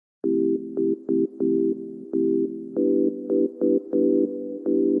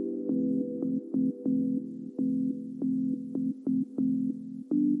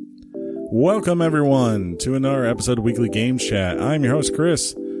Welcome, everyone, to another episode of Weekly Games Chat. I'm your host,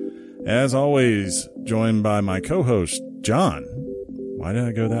 Chris. As always, joined by my co-host, John. Why did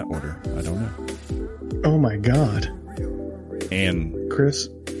I go that order? I don't know. Oh, my God. And Chris,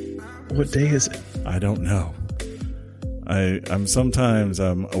 what day is it? I don't know. I'm sometimes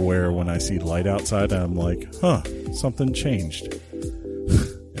aware when I see light outside, and I'm like, huh, something changed.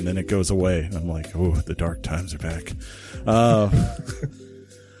 And then it goes away, and I'm like, oh, the dark times are back.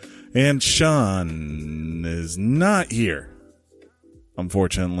 And Sean is not here,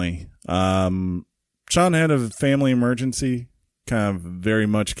 unfortunately. Sean had a family emergency, kind of very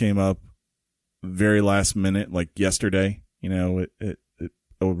much came up very last minute, like yesterday. You know, it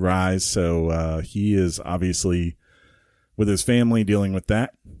arose, so he is obviously with his family dealing with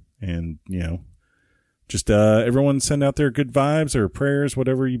that. And, you know, just everyone send out their good vibes or prayers,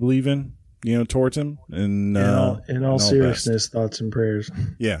 whatever you believe in, you know, towards him. And in all seriousness, thoughts and prayers.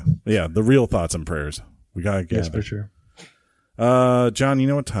 Yeah, the real thoughts and prayers. We gotta get. Yes, for sure. John, you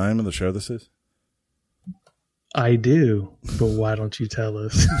know what time of the show this is? I do, but why don't you tell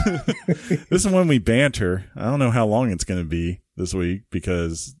us? This is when we banter. I don't know how long it's going to be this week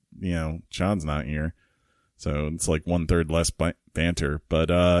because, you know, Sean's not here. So it's like 1/3 less banter.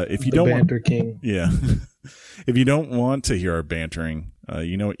 But if you don't banter king. Yeah. If you don't want to hear our bantering,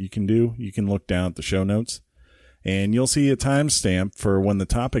 you know what you can do? You can look down at the show notes and you'll see a timestamp for when the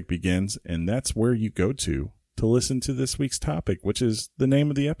topic begins. And that's where you go to listen to this week's topic, which is the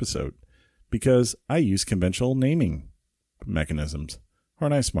name of the episode. Because I use conventional naming mechanisms.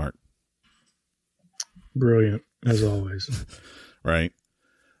 Aren't I smart? Brilliant, as always. Right.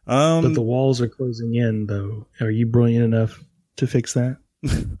 But the walls are closing in, though. Are you brilliant enough to fix that?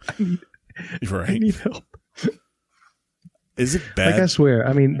 I need help. Is it bad? Like, I swear.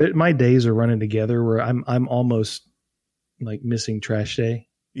 I mean, my days are running together where I'm almost like missing trash day.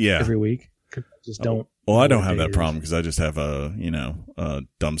 Yeah. Every week. I just don't. Well, I don't have that problem because I just have a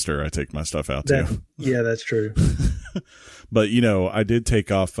dumpster I take my stuff out to. Yeah, that's true. But, you know, I did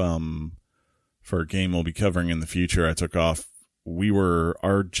take off for a game we'll be covering in the future. I took off.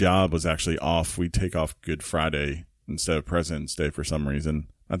 Our job was actually off. We take off Good Friday instead of President's Day for some reason.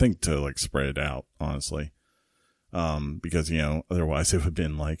 I think to like spread it out, honestly. Because, you know, otherwise it would have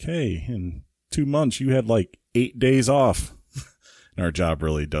been like, hey, in 2 months you had like 8 days off. And our job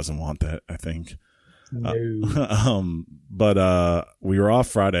really doesn't want that, I think. No. But we were off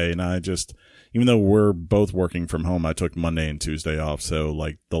Friday, and I just, even though we're both working from home, I took Monday and Tuesday off. So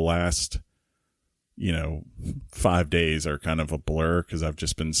like the last, 5 days are kind of a blur because I've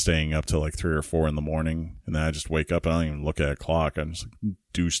just been staying up till like 3 or 4 in the morning, and then I just wake up and I don't even look at a clock. I just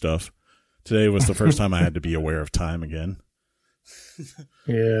do stuff. Today was the first time I had to be aware of time again.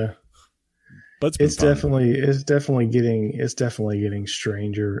 Yeah. But it's definitely getting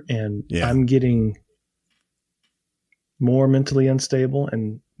stranger, and yeah. I'm getting more mentally unstable,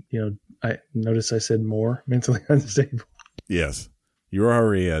 and I notice I said more mentally unstable. Yes, you're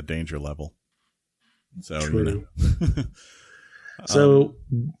already at danger level. So true. So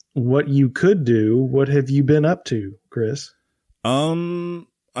what you could do? What have you been up to, Chris?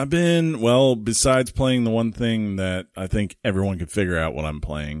 I've been, besides playing the one thing that I think everyone could figure out what I'm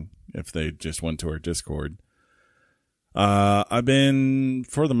playing if they just went to our Discord. I've been,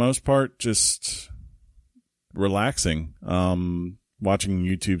 for the most part, just relaxing, watching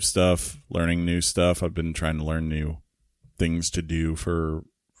YouTube stuff, learning new stuff. I've been trying to learn new things to do for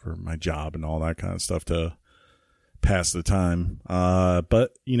my job and all that kind of stuff to pass the time.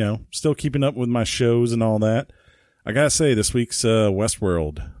 But, still keeping up with my shows and all that. I gotta say, this week's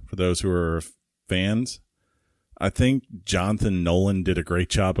Westworld, for those who are fans, I think Jonathan Nolan did a great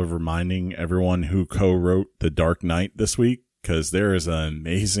job of reminding everyone who co-wrote The Dark Knight this week, because there is an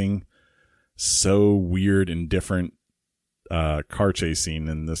amazing, so weird and different car chase scene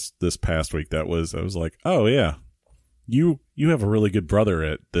in this past week I was like, oh yeah, you have a really good brother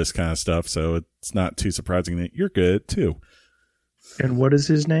at this kind of stuff, so it's not too surprising that you're good too. And what is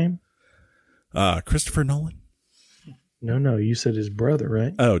his name? Christopher Nolan. No, you said his brother,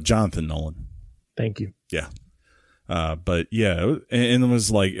 right? Oh, Jonathan Nolan. Thank you. Yeah. But yeah, and it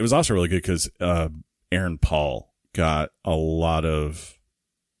was also really good because Aaron Paul got a lot of,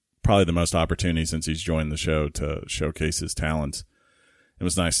 probably the most opportunity since he's joined the show to showcase his talents. It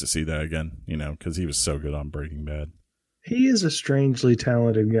was nice to see that again, because he was so good on Breaking Bad. He is a strangely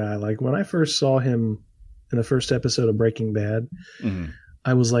talented guy. Like when I first saw him in the first episode of Breaking Bad, mm-hmm.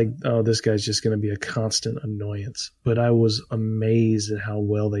 I was like, oh, this guy's just going to be a constant annoyance. But I was amazed at how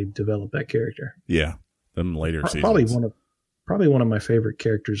well they developed that character. Yeah. Them later seasons. Probably one of my favorite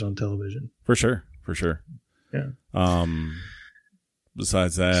characters on television. For sure. Yeah.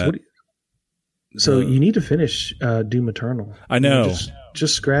 Besides that, So you need to finish Doom Eternal. I know.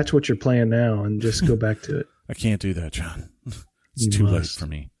 Just scratch what you're playing now and just go back to it. I can't do that, John. It's too late for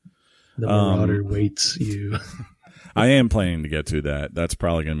me. The Marauder waits you. I am planning to get to that. That's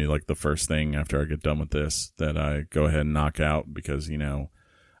probably going to be like the first thing after I get done with this that I go ahead and knock out because,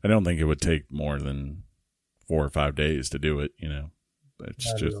 I don't think it would take more than 4 or 5 days to do it,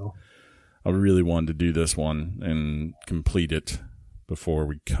 It's just, I really wanted to do this one and complete it before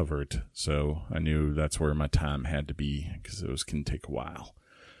we cover it. So I knew that's where my time had to be because it can take a while.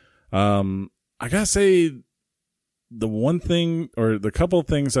 I got to say, the one thing or the couple of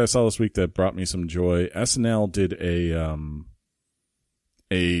things I saw this week that brought me some joy, SNL did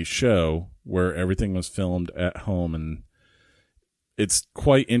a show where everything was filmed at home, and it's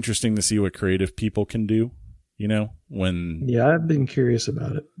quite interesting to see what creative people can do, Yeah, I've been curious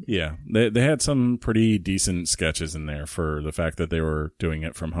about it. Yeah, they had some pretty decent sketches in there for the fact that they were doing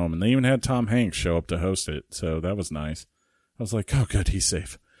it from home, and they even had Tom Hanks show up to host it, so that was nice. I was like, oh, good, he's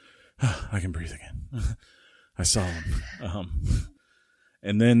safe. I can breathe again. I saw him.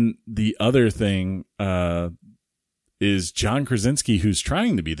 And then the other thing is John Krasinski, who's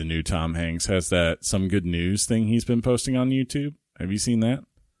trying to be the new Tom Hanks, has that Some Good News thing he's been posting on YouTube. Have you seen that?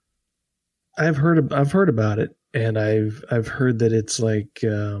 I've heard about it, and I've heard that it's like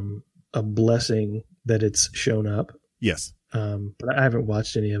a blessing that it's shown up. Yes. But I haven't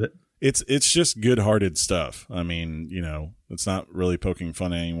watched any of it. It's just good-hearted stuff. I mean, it's not really poking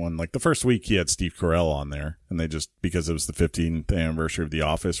fun at anyone. Like the first week he had Steve Carell on there, and they just, because it was the 15th anniversary of The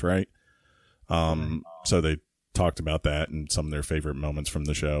Office, right? So they talked about that and some of their favorite moments from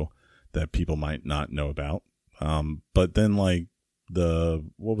the show that people might not know about. But then like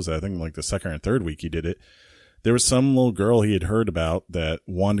what was that? I think like the second or third week he did it. There was some little girl he had heard about that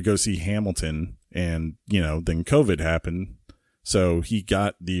wanted to go see Hamilton, and, then COVID happened. So he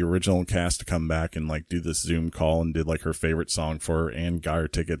got the original cast to come back and like do this Zoom call and did like her favorite song for her and got her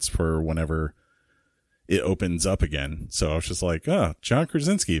tickets for whenever it opens up again. So I was just like, oh, John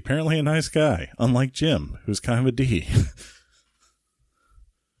Krasinski, apparently a nice guy, unlike Jim, who's kind of a D.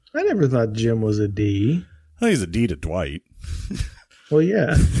 I never thought Jim was a D. Well, he's a D to Dwight. Well,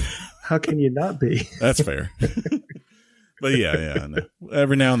 yeah. How can you not be? That's fair. But yeah. No.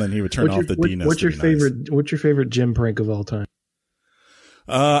 Every now and then he would turn off the D-ness. What's your favorite Jim prank of all time?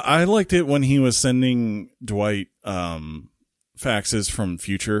 I liked it when he was sending Dwight faxes from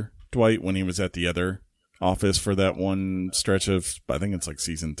future Dwight when he was at the other office for that one stretch of, I think it's like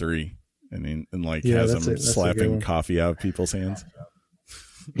season 3, and has him slapping coffee out of people's hands.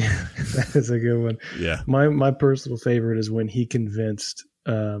 Yeah, that is a good one. Yeah. My personal favorite is when he convinced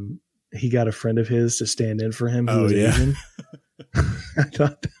he got a friend of his to stand in for him who was Asian. I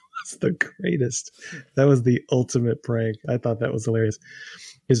thought that was the greatest. That was the ultimate prank. I thought that was hilarious.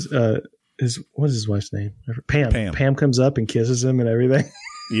 What's his wife's name? Pam. Pam comes up and kisses him and everything.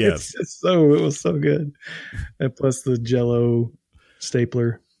 Yes. It was so good. And plus the Jell-O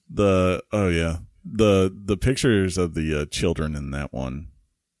stapler. The pictures of the children in that one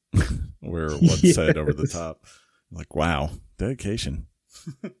where what's said over the top. Like, wow, dedication.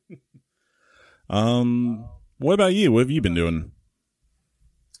 What about you? What have you been doing?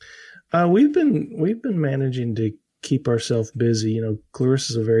 We've been managing to keep ourselves busy.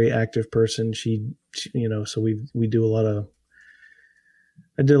 Clarissa's a very active person. She so we do a lot of.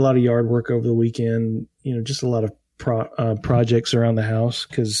 I did a lot of yard work over the weekend. Just a lot of projects around the house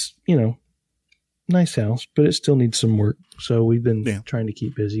because nice house, but it still needs some work. So we've been trying to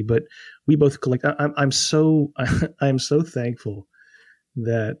keep busy. But we both collect. I'm so thankful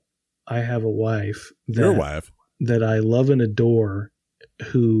that I have a wife. Your wife that I love and adore,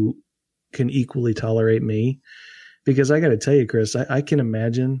 who can equally tolerate me. Because I got to tell you, Chris, I can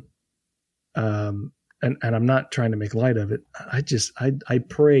imagine, and I'm not trying to make light of it. I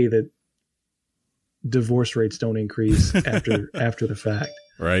pray that divorce rates don't increase after the fact.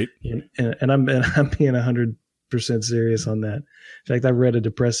 Right. And I'm being 100% serious on that. In fact, I read a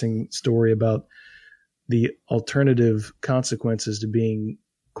depressing story about the alternative consequences to being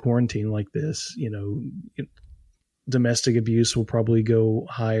quarantined like this. Domestic abuse will probably go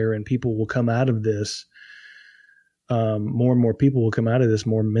higher, and people will come out of this. More and more people will come out of this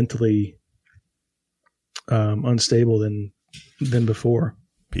more mentally unstable than before.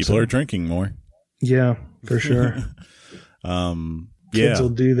 People are drinking more. Yeah, for sure. Kids will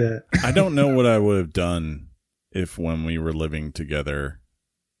do that. I don't know what I would have done if, when we were living together,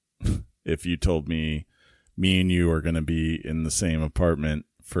 if you told me and you are going to be in the same apartment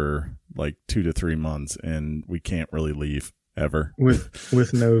for like 2 to 3 months and we can't really leave ever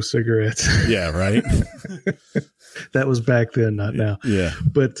with no cigarettes. Yeah, right. That was back then, not now. Yeah,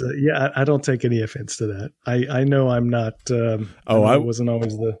 but I don't take any offense to that. I know I'm not. I wasn't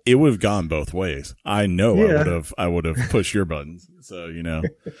always the. It would have gone both ways. I know. I would have pushed your buttons. So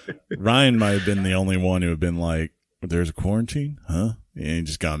Ryan might have been the only one who had been like, "There's a quarantine, huh?" And he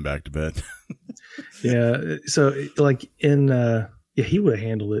just gone back to bed. Yeah. So like he would have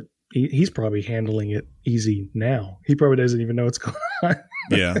handled it. He's probably handling it easy now. He probably doesn't even know what's going on.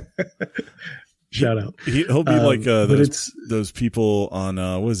 Yeah. Shout out. He'll be like those people on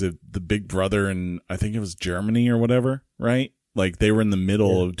what was it, the Big Brother, and I think it was Germany or whatever, right? Like they were in the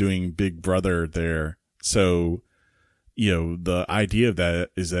middle of doing Big Brother there. So, the idea of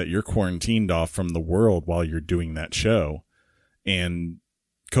that is that you're quarantined off from the world while you're doing that show. And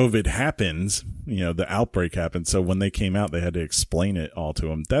COVID happens, the outbreak happened. So when they came out, they had to explain it all to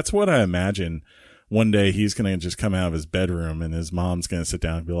him. That's what I imagine. One day he's going to just come out of his bedroom and his mom's going to sit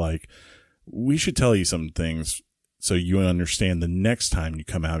down and be like, we should tell you some things so you understand the next time you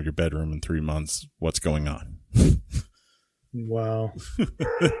come out of your bedroom in 3 months, what's going on. Wow.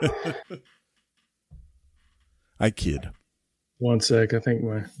 I kid. One sec. I think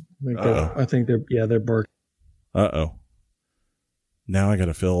they're barking. Uh-oh. Now I got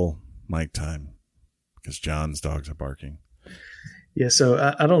to fill mic time because John's dogs are barking. Yeah, so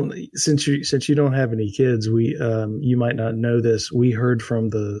I don't. Since you don't have any kids, you might not know this. We heard from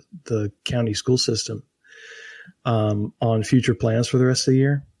the county school system on future plans for the rest of the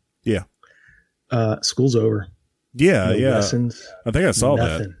year. Yeah, school's over. Yeah, no yeah. Lessons, I think I saw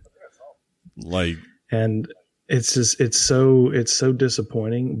nothing. That. And it's so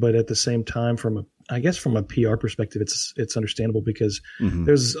disappointing. But at the same time, from a PR perspective, it's understandable because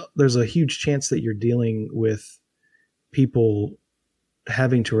there's a huge chance that you're dealing with people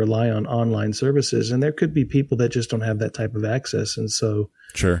having to rely on online services, and there could be people that just don't have that type of access, and so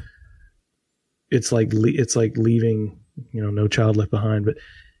sure, it's like leaving No Child Left Behind. But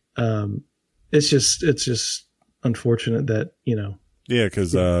it's just unfortunate that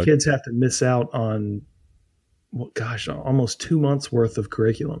because kids have to miss out on almost 2 months worth of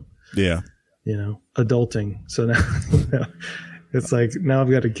curriculum. Yeah, adulting. So now it's like now I've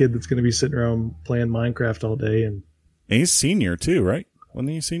got a kid that's going to be sitting around playing Minecraft all day, and he's senior too, right? Wasn't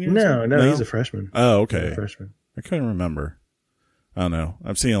he a senior? No, he's a freshman. Oh, okay. He's a freshman. I couldn't remember. I don't know.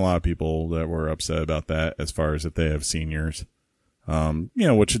 I've seen a lot of people that were upset about that as far as if they have seniors.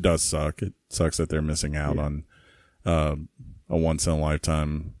 Which it does suck. It sucks that they're missing out on a once in a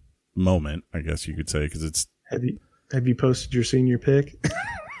lifetime moment, I guess you could say, because it's. Have you posted your senior pic?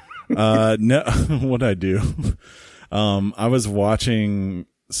 No, what'd I do? I was watching.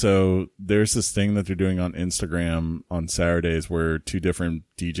 So there's this thing that they're doing on Instagram on Saturdays where two different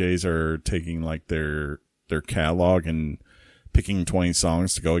DJs are taking like their catalog and picking 20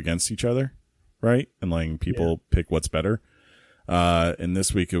 songs to go against each other, right? And letting people pick what's better. And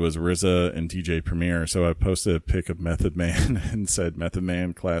this week it was RZA and DJ Premier. So I posted a pic of Method Man and said Method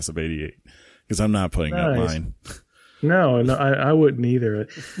Man class of 88 because I'm not putting up mine. No, I wouldn't either.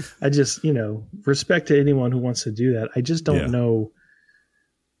 I just, respect to anyone who wants to do that. I just don't know.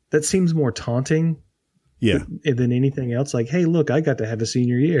 That seems more taunting than anything else. Like, hey, look, I got to have a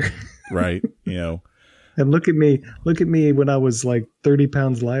senior year. Right. And look at me when I was like 30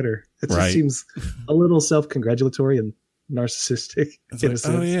 pounds lighter. It just seems a little self-congratulatory and narcissistic. It's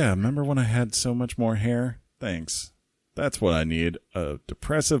like, oh yeah, remember when I had so much more hair? Thanks. That's what I need. A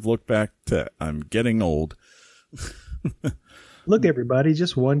depressive look back to I'm getting old. Look, everybody,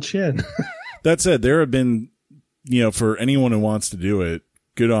 just one chin. That said, there have been, for anyone who wants to do it,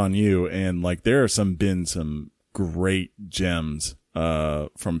 good on you. And like, there have been some great gems,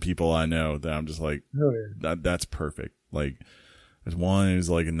 from people I know that I'm just like, oh, yeah. That's perfect. Like there's one who's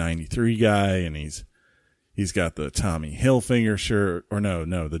like a 93 guy and he's got the Tommy Hilfiger shirt or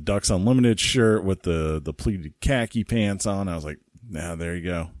no, the Ducks Unlimited shirt with the pleated khaki pants on. I was like, there you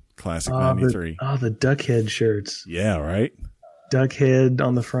go. Classic 93. The duck head shirts. Yeah. Right. Duck head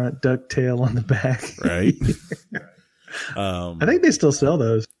on the front, duck tail on the back. Right. I think they still sell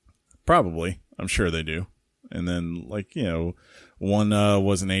those. Probably. I'm sure they do. And then like, one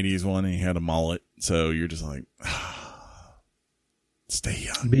was an 80s one and he had a mullet. So you're just like, stay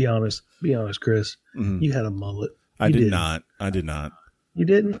young. Be honest, Chris. Mm-hmm. You had a mullet. I did not. You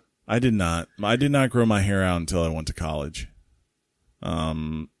didn't? I did not. I did not grow my hair out until I went to college.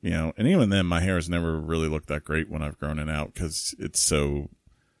 And even then my hair has never really looked that great when I've grown it out because it's so,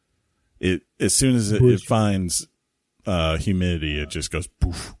 as soon as it finds humidity, it just goes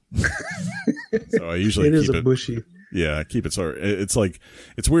poof. So I usually keep it bushy. Yeah, I keep it sort. It's like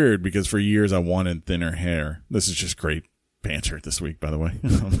it's weird because for years I wanted thinner hair. This is just great banter this week, by the way.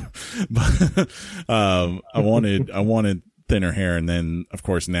 But I wanted thinner hair, and then of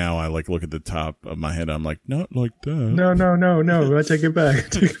course now I like look at the top of my head. I'm like, not like that. No. I take it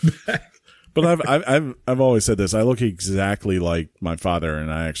back. But I've always said this. I look exactly like my father,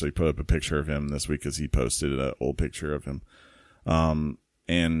 and I actually put up a picture of him this week because he posted an old picture of him.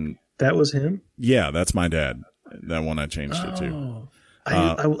 And that was him. Yeah, that's my dad. That one I changed it to.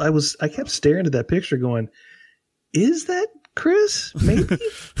 I kept staring at that picture, going, "Is that Chris? Maybe."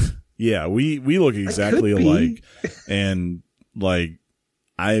 Yeah, we look exactly alike, and like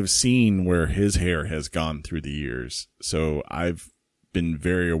I've seen where his hair has gone through the years, so I've been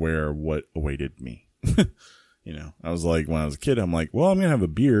very aware of what awaited me. You know, I was like, when I was a kid, I'm like, well, I'm gonna have a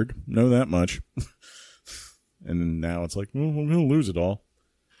beard, know that much, and then now it's like, well, I'm gonna lose it all.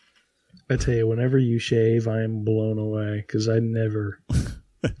 I tell you, whenever you shave, I am blown away because I never.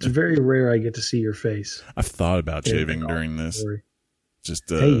 It's very rare I get to see your face. I've thought about shaving during this.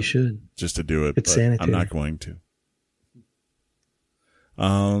 Hey, you should. Just to do it. It's but sanitary. I'm not going to.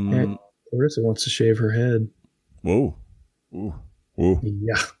 Clarissa wants to shave her head. Whoa. Ooh. Whoa.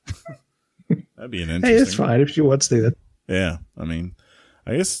 Yeah. That'd be an interesting. Hey, it's fine if she wants to do that. Yeah. I mean,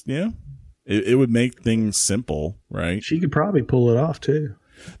 I guess, yeah. It would make things simple, right? She could probably pull it off too.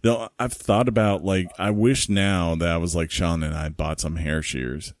 No, I've thought about, like, I wish now that I was like Sean and I bought some hair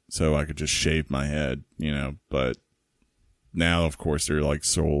shears so I could just shave my head, you know, but now, of course, they're like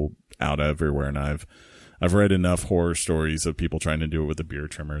sold out everywhere, and I've read enough horror stories of people trying to do it with a beard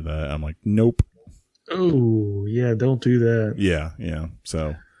trimmer that I'm like, nope. Oh, yeah, don't do that. Yeah.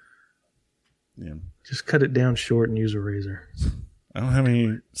 So, yeah. Just cut it down short and use a razor. I don't have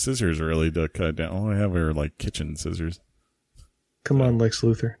any scissors really to cut it down. All I have are like kitchen scissors. Come on, Lex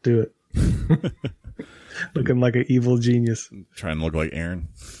Luthor, do it. Looking like an evil genius. Trying to look like Aaron.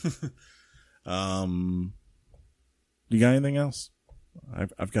 You got anything else?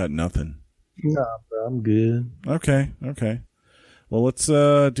 I've got nothing. Nah, bro, I'm good. Okay. Well, let's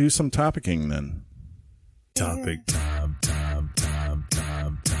do some topicking then. Topic time.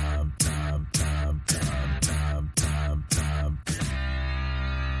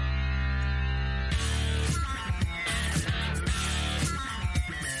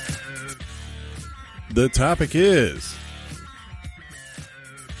 The topic is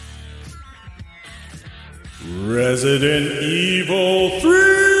Resident Evil 3.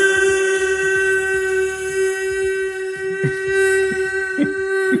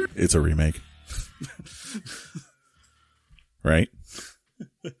 It's a remake. Right?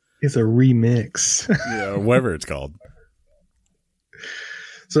 It's a remix. Yeah, whatever it's called.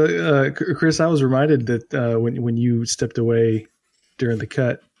 So, Chris, I was reminded that when you stepped away during the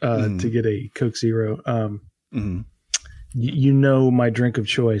cut to get a Coke Zero, you know my drink of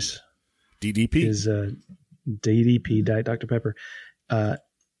choice. DDP? Is DDP, Diet Dr. Pepper. I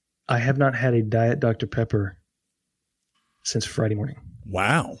have not had a Diet Dr. Pepper since Friday morning.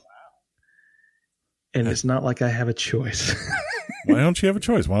 Wow. And it's not like I have a choice. Why don't you have a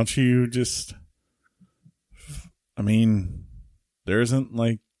choice? Why don't you just... I mean, there isn't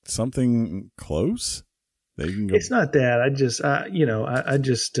like something close that you can go... It's not that.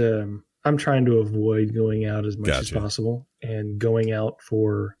 I'm trying to avoid going out as much as possible and going out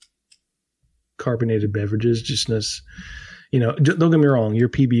for carbonated beverages. Don't get me wrong. Your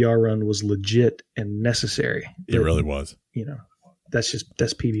PBR run was legit and necessary. It really was. That's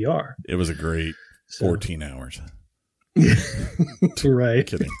PBR. It was a great 14 hours. Right.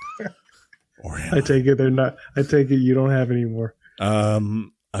 Kidding. I take it they're not. I take it you don't have any more.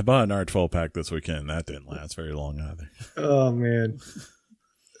 I bought an R12 pack this weekend. That didn't last very long either. Oh man.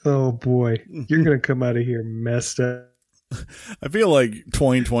 Oh boy. You're gonna come out of here messed up. I feel like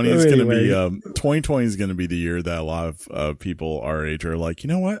 2020 is going to be 2020 is going to be the year that a lot of people our age are like, you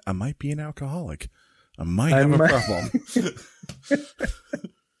know what? I might be an alcoholic. I might have a problem.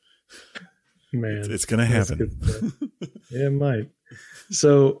 Man, it's going to happen. Yeah, it might.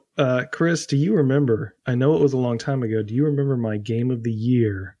 So, Chris, do you remember? I know it was a long time ago. Do you remember my game of the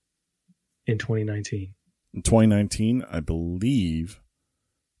year in 2019? In 2019, I believe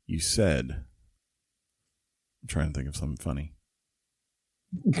you said. I'm trying to think of something funny.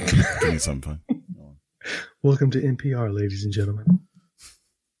 Give me something fun. Welcome to NPR, ladies and gentlemen.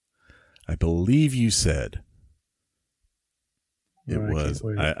 I believe you said it Oh, was.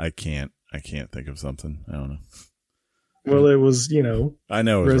 I can't think of something. I don't know. Well, it was, I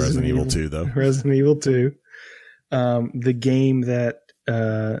know it was Resident Evil 2, though. Resident Evil 2. The game that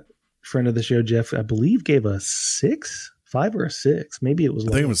friend of the show, Jeff, I believe gave a 5 or a 6. Maybe it was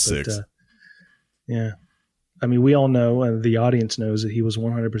I think it was 6. Yeah. I mean, we all know, and the audience knows that he was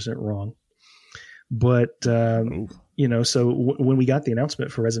 100% wrong. But so when we got the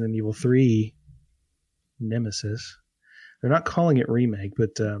announcement for Resident Evil 3 Nemesis, they're not calling it remake,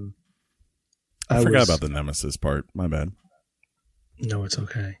 but I forgot about the Nemesis part. My bad. No, it's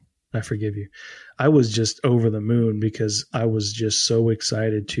okay. I forgive you. I was just over the moon because I was just so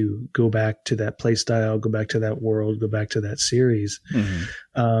excited to go back to that play style, go back to that world, go back to that series.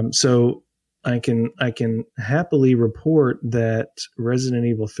 Mm-hmm. So I can happily report that Resident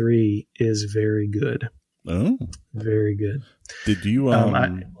Evil 3 is very good. Oh, very good. Did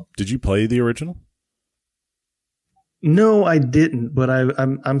you play the original? No, I didn't, but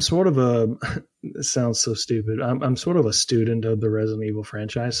I'm sort of it sounds so stupid. I'm sort of a student of the Resident Evil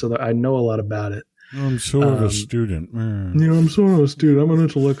franchise, so that I know a lot about it. I'm sort of a student. I'm sort of a student. I'm an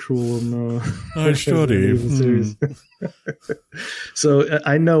intellectual, and I study. So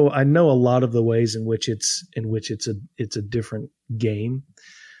I know a lot of the ways in which it's a different game.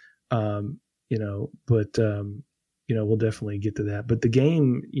 But we'll definitely get to that. But the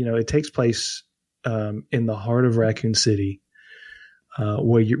game, it takes place in the heart of Raccoon City,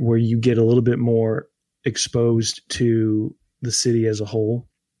 where you get a little bit more exposed to the city as a whole.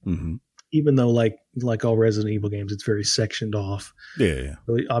 Mm-hmm. Even though, like all Resident Evil games, it's very sectioned off. Yeah.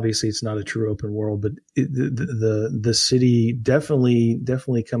 Obviously, it's not a true open world, but the city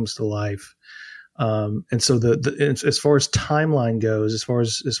definitely comes to life. And so as far as timeline goes, as far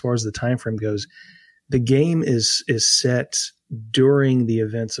as the time frame goes, the game is set during the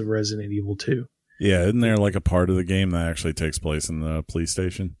events of Resident Evil 2. Yeah, isn't there like a part of the game that actually takes place in the police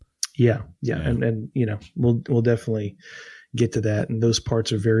station? Yeah. And we'll definitely get to that, and those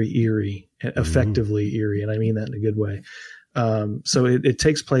parts are very eerie, effectively eerie, and I mean that in a good way. So it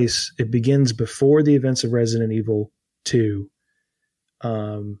takes place. It begins before the events of Resident Evil 2,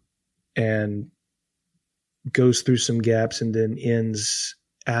 and goes through some gaps, and then ends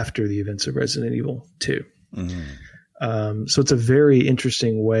after the events of Resident Evil 2. Mm-hmm. So it's a very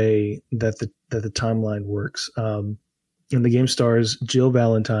interesting way that the timeline works. And the game stars Jill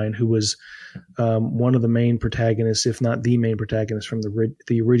Valentine, who was one of the main protagonists, if not the main protagonist from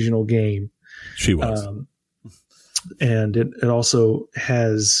the original game. She was. And it also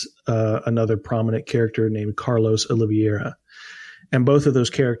has another prominent character named Carlos Oliveira. And both of those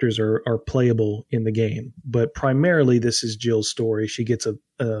characters are playable in the game. But primarily, this is Jill's story. She gets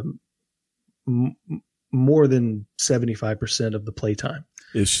more than 75% of the playtime.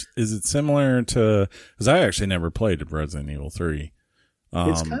 Is it similar to? Because I actually never played Resident Evil 3.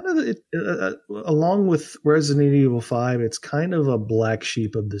 It's kind of along with Resident Evil 5. It's kind of a black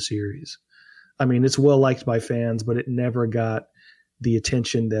sheep of the series. I mean, it's well liked by fans, but it never got the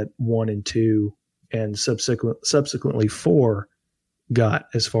attention that 1 and 2 and subsequently 4 got,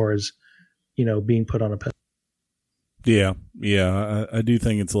 as far as being put on a pedestal. Yeah. I do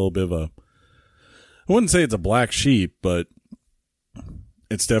think it's a little bit of a. I wouldn't say it's a black sheep, but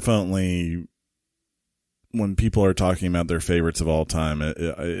it's definitely, when people are talking about their favorites of all time,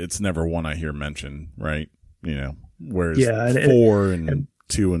 it's never one I hear mentioned, right? Whereas 4 and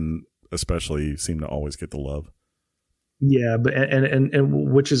 2 and especially seem to always get the love. Yeah, but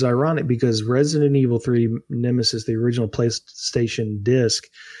and which is ironic because Resident Evil 3 Nemesis, the original PlayStation disc,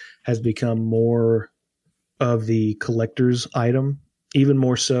 has become more of the collector's item, even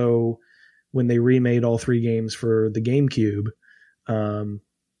more so when they remade all 3 games for the GameCube.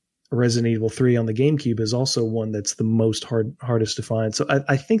 Resident Evil 3 on the GameCube is also one that's the most hardest to find. So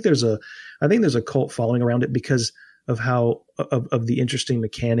I think there's a cult following around it because of how of the interesting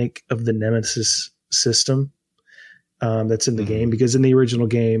mechanic of the Nemesis system that's in the game. Because in the original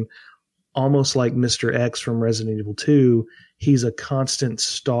game, almost like Mr. X from Resident Evil 2, he's a constant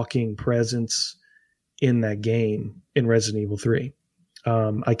stalking presence in that game in Resident Evil 3.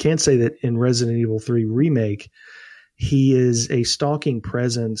 I can say that in Resident Evil 3 Remake, he is a stalking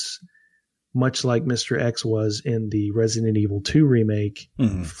presence, much like Mr. X was in the Resident Evil 2 remake,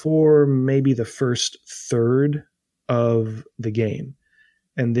 for maybe the first third of the game.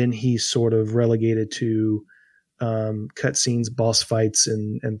 And then he's sort of relegated to cutscenes, boss fights,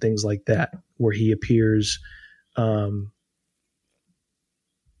 and things like that, where he appears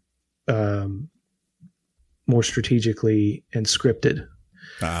more strategically and scripted.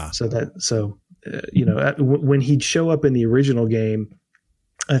 When he'd show up in the original game,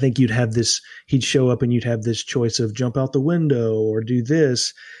 I think he'd show up and you'd have this choice of jump out the window or do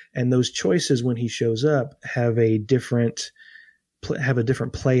this. And those choices, when he shows up, have a different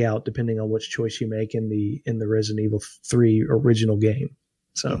play out depending on which choice you make in the Resident Evil 3 original game.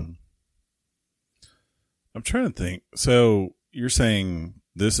 So I'm trying to think. So you're saying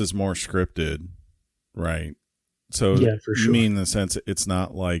this is more scripted, right? So yeah, for sure. You mean in the sense it's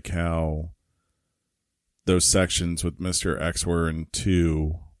not like how those sections with Mr. X were in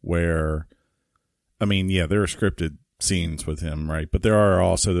 2 where, I mean, yeah, there are scripted scenes with him, right? But there are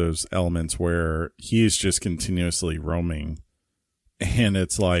also those elements where he is just continuously roaming, and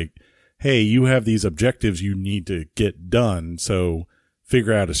it's like, hey, you have these objectives you need to get done, so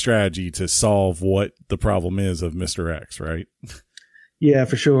figure out a strategy to solve what the problem is of Mr. X, right? Yeah,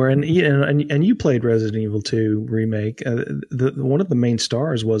 for sure. And you played Resident Evil 2 remake. One of the main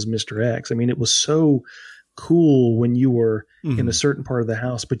stars was Mr. X. I mean, it was so cool when you were in a certain part of the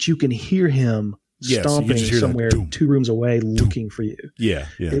house, but you can hear him stomping somewhere 2 rooms away looking for you. Yeah.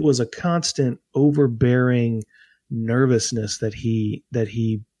 It was a constant overbearing nervousness that he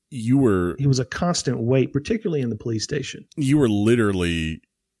was a constant weight, particularly in the police station. You were literally,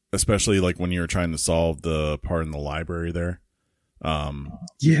 especially like when you were trying to solve the part in the library there.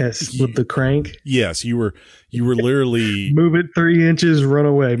 Yes, with the crank. Yes, you were literally move it 3 inches, run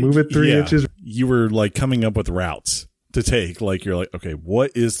away. Move it 3 inches. You were like coming up with routes to take. Like you're like, okay,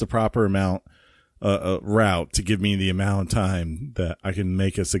 what is the proper amount route to give me the amount of time that I can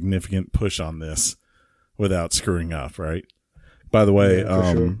make a significant push on this without screwing up, right? By the way,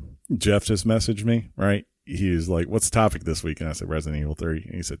 sure. Jeff just messaged me, right? He was like, "What's the topic this week?" And I said, "Resident Evil 3."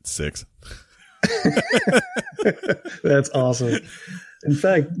 And he said, 6. That's awesome. In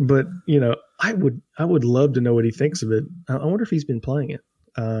fact, but I would love to know what he thinks of it. I wonder if he's been playing it.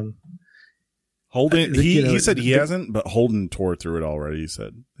 Holden, he said he hasn't, but Holden tore through it already. He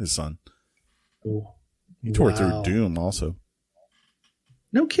said his son. Oh, he tore through Doom also.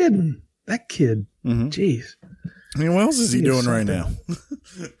 No kidding, that kid. Mm-hmm. Jeez. I mean, what else is he doing right now?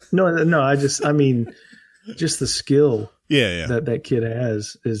 No. I mean, just the skill. Yeah. That kid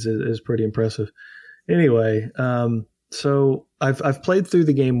has is pretty impressive. Anyway, so I've played through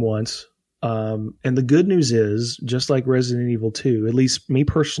the game once, and the good news is, just like Resident Evil 2, at least me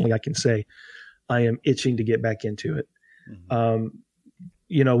personally, I can say I am itching to get back into it. Mm-hmm.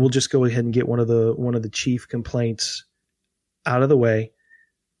 We'll just go ahead and get one of the chief complaints out of the way.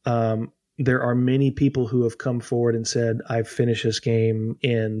 There are many people who have come forward and said, I've finished this game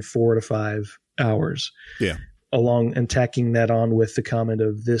in 4 to 5 hours. Yeah. Along and tacking that on with the comment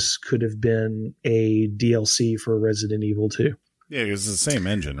of this could have been a DLC for Resident Evil 2. Yeah, because it's the same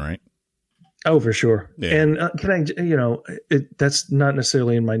engine, right? Oh, for sure. Yeah. And can I, that's not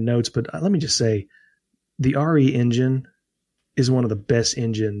necessarily in my notes, but let me just say the RE engine is one of the best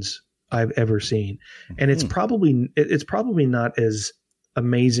engines I've ever seen. And it's probably not as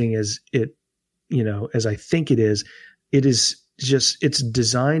amazing as it, as I think it is. It is just, it's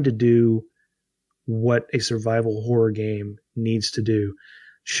designed to do what a survival horror game needs to do,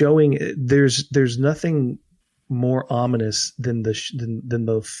 showing there's nothing more ominous than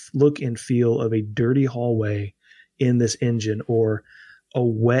the look and feel of a dirty hallway in this engine, or a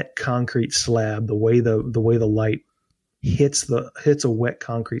wet concrete slab, the way the light hits a wet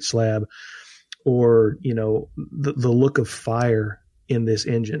concrete slab, or the look of fire in this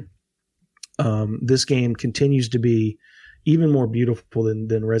engine. This game continues to be even more beautiful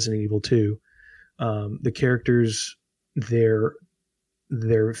than Resident Evil 2. The characters, their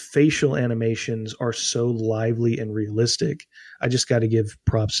facial animations are so lively and realistic. I just got to give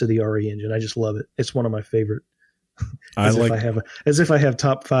props to the RE engine. I just love it. It's one of my favorite. As if I have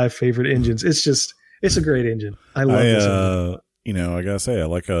top 5 favorite engines. It's a great engine. I love this engine. I gotta say, I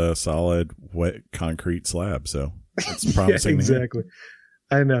like a solid wet concrete slab, so it's promising. Yeah, exactly.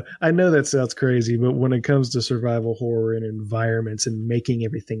 I know that sounds crazy, but when it comes to survival horror and environments and making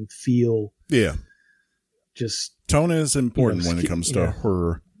everything feel, just tone is important when it comes to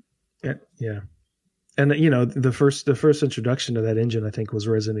horror. Yeah. And the first introduction to that engine, I think, was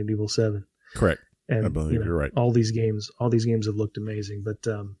Resident Evil 7. Correct. And I believe you're right. All these games have looked amazing, but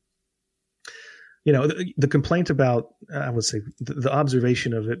the complaint about, I would say, the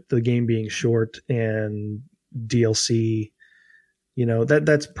observation of it, the game being short and DLC,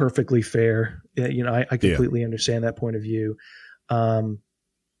 that's perfectly fair. I completely understand that point of view.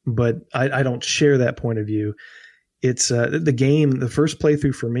 But I don't share that point of view. It's the game, the first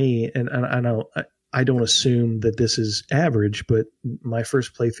playthrough for me, and I don't assume that this is average, but my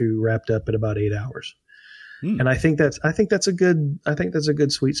first playthrough wrapped up at about 8 hours. And I think that's a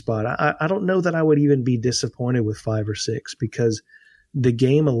good sweet spot. I don't know that I would even be disappointed with 5 or 6, because the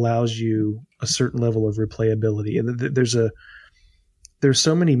game allows you a certain level of replayability, and there's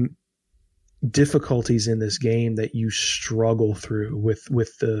so many difficulties in this game that you struggle through with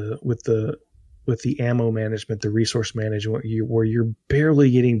the ammo management, the resource management, where you're barely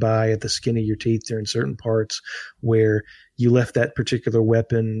getting by at the skin of your teeth. There in certain parts where you left that particular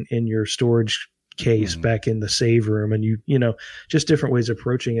weapon in your storage case back in the save room, and just different ways of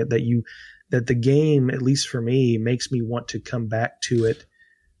approaching it that the game, at least for me, makes me want to come back to it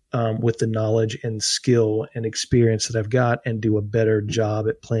with the knowledge and skill and experience that I've got and do a better job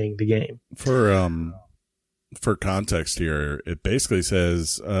at playing the game. For context here, it basically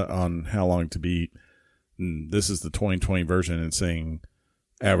says on how long to beat, this is the 2020 version, it's saying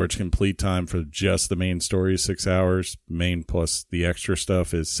average complete time for just the main story is 6 hours, main plus the extra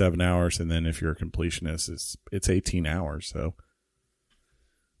stuff is 7 hours, and then if you're a completionist, it's 18 hours. So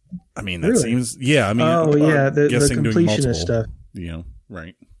I mean, that really? seems, yeah. I mean, the completionist stuff.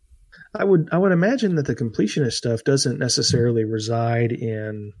 Right. I would imagine that the completionist stuff doesn't necessarily reside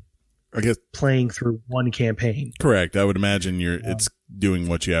in, I guess, playing through one campaign. Correct. I would imagine it's doing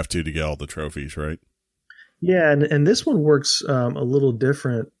what you have to get all the trophies, right? Yeah, and this one works a little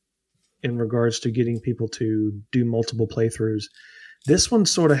different in regards to getting people to do multiple playthroughs. This one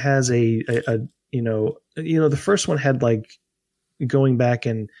sort of has the first one had like going back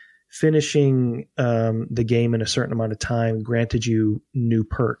and finishing the game in a certain amount of time granted you new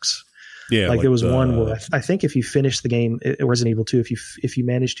perks. Yeah, like there was one where I think if you finish the game, Resident Evil 2, if you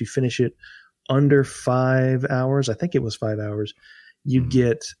managed to finish it under 5 hours, I think it was 5 hours, you'd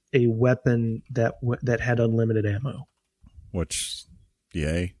get a weapon that had unlimited ammo. Which,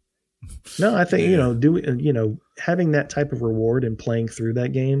 yay. No, I think having that type of reward and playing through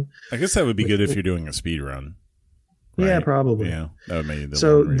that game. I guess that would be good if you're doing a speed run. Right? Yeah, probably. Yeah, that would make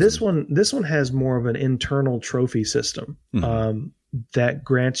so this one has more of an internal trophy system that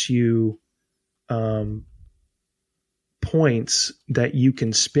grants you points that you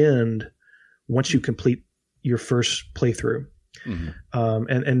can spend once you complete your first playthrough.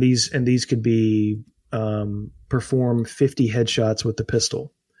 And these could be perform 50 headshots with the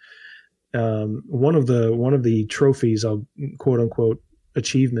pistol. One of the trophies, I'll quote unquote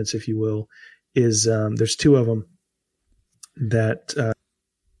achievements, if you will, is there's two of them that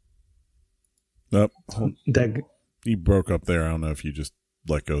that you broke up there. I don't know if you just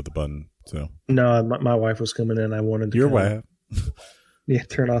let go of the button. So no, my wife was coming in. I wanted to your wife. Yeah,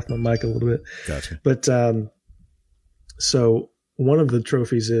 turn off my mic a little bit. Gotcha. But so one of the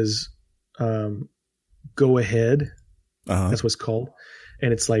trophies is go ahead. That's what's called,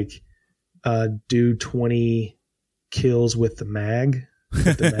 and it's like do 20 kills with the mag.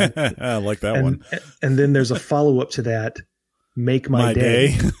 I like that one. And then there's a follow up to that. Make my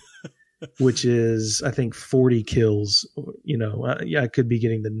day. Which is, I think, 40 kills. I could be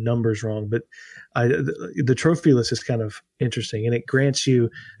getting the numbers wrong, but the trophy list is kind of interesting, and it grants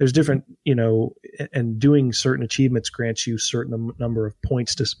you. There's different, and doing certain achievements grants you certain number of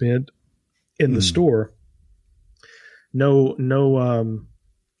points to spend in the store. No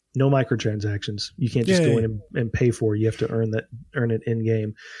microtransactions. You can't just go in and pay for it. You have to earn it in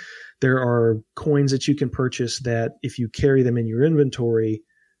game. There are coins that you can purchase that, if you carry them in your inventory,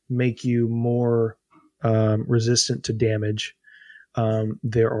 make you more resistant to damage.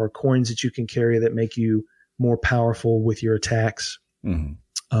 There are coins that you can carry that make you more powerful with your attacks.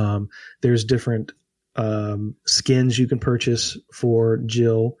 There's different skins you can purchase for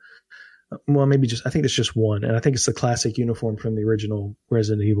Jill. Well, maybe I think it's just one, and I think it's the classic uniform from the original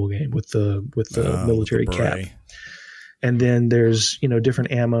Resident Evil game with the military cap. And then there's,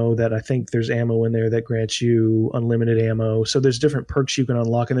 different ammo that I think there's ammo in there that grants you unlimited ammo. So there's different perks you can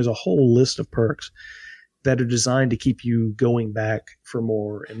unlock, and there's a whole list of perks that are designed to keep you going back for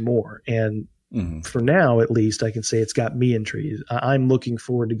more and more. And for now, at least, I can say it's got me intrigued. I'm looking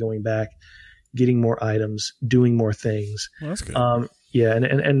forward to going back, getting more items, doing more things. Well, that's good. Yeah,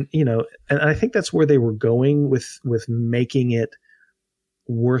 and I think that's where they were going with making it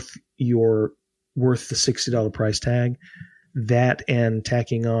worth the $60 price tag, that and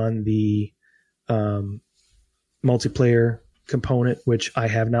tacking on the multiplayer component, which I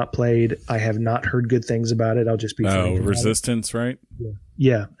have not played. I have not heard good things about it. I'll just be Resistance, right?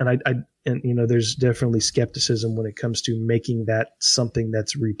 Yeah, and there's definitely skepticism when it comes to making that something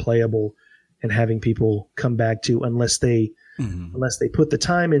that's replayable and having people come back to, unless they put the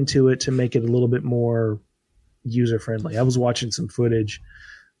time into it to make it a little bit more user friendly. I was watching some footage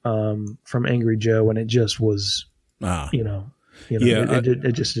from Angry Joe, and it just was,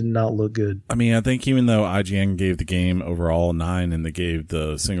 it just did not look good. I mean, I think even though IGN gave the game overall 9 and they gave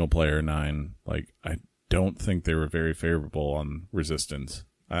the single player 9, like, I don't think they were very favorable on Resistance.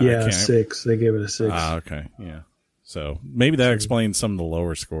 6. They gave it a 6. Okay. Yeah. So maybe that explains some of the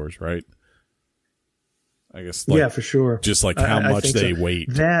lower scores, right? I guess. For sure. Just like how much they weight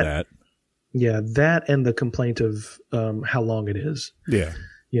that. Yeah, that and the complaint of how long it is. Yeah.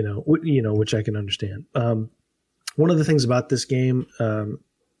 Which I can understand. One of the things about this game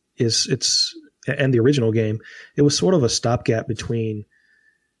is and the original game, it was sort of a stopgap between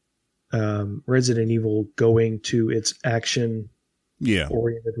Resident Evil going to its action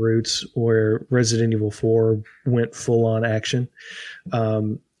oriented roots, where Resident Evil 4 went full on action.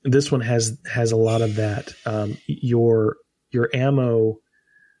 This one has a lot of that. Your ammo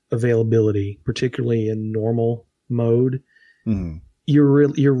availability, particularly in normal mode,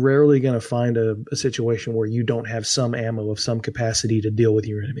 you're rarely going to find a situation where you don't have some ammo of some capacity to deal with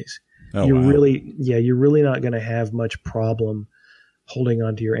your enemies. You're really not going to have much problem holding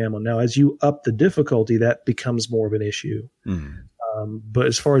onto your ammo. Now, as you up the difficulty, that becomes more of an issue. But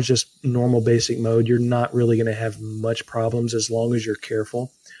as far as just normal basic mode, you're not really going to have much problems as long as you're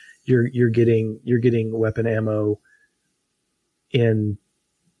careful. You're getting weapon ammo in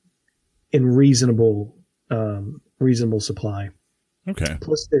reasonable supply. Okay.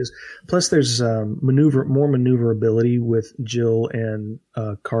 Plus there's more maneuverability with Jill and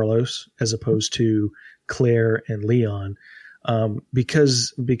Carlos as opposed to Claire and Leon,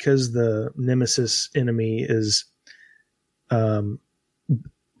 because the Nemesis enemy is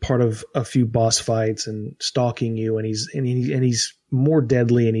part of a few boss fights and stalking you, and he's more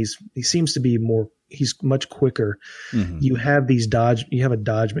deadly, and he seems to be he's much quicker. You have a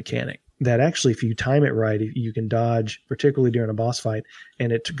dodge mechanic that actually, if you time it right, you can dodge, particularly during a boss fight,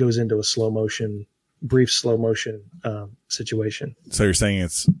 and it goes into a brief slow motion situation. So you're saying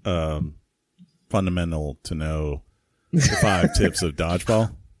it's fundamental to know the 5 tips of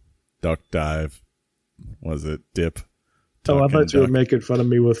dodgeball? Duck, dive, was it dip? I thought you were making fun of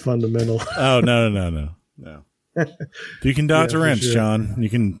me with fundamental. Oh, no. If you can dodge a wrench, sure, John, you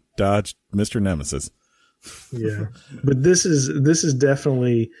can dodge Mr. Nemesis. Yeah, but this is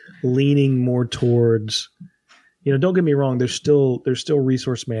definitely leaning more towards, don't get me wrong, there's still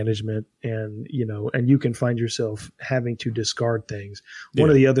resource management, and you can find yourself having to discard things. One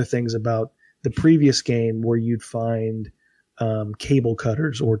of the other things about the previous game, where you'd find cable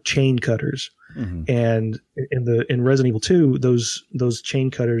cutters or chain cutters, and in Resident Evil 2, those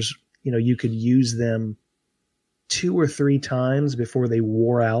chain cutters, you could use them 2 or 3 times before they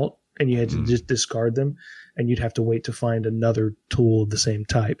wore out, and you had to just discard them, and you'd have to wait to find another tool of the same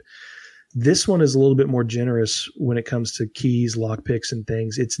type. This one is a little bit more generous when it comes to keys, lockpicks, and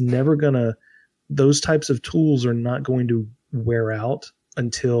things. Those types of tools are not going to wear out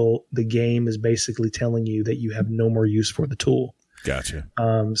until the game is basically telling you that you have no more use for the tool. Gotcha.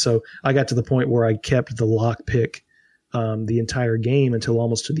 So I got to the point where I kept the lockpick the entire game until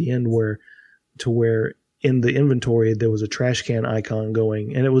almost to the end, where in the inventory there was a trash can icon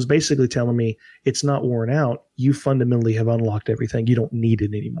going, and it was basically telling me it's not worn out. You fundamentally have unlocked everything. You don't need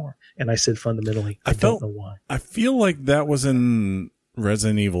it anymore. And I said fundamentally. I don't know why. I feel like that was in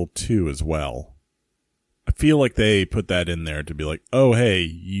Resident Evil 2 as well. I feel like they put that in there to be like, oh, hey,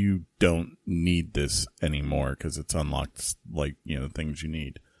 you don't need this anymore because it's unlocked, like, things you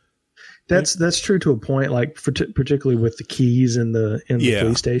need. That's true to a point, like particularly with the keys in the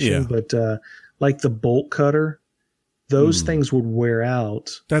police station. Yeah. But like the bolt cutter, those things would wear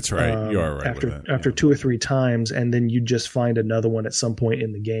out. That's right. You are right. After 2 or 3 times, and then you just find another one at some point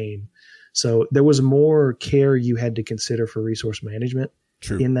in the game. So there was more care you had to consider for resource management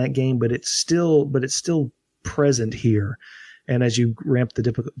in that game, but it's still present here. And as you ramp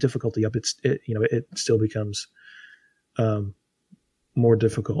the difficulty up, it still becomes more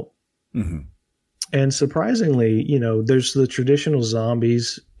difficult. And surprisingly, there's the traditional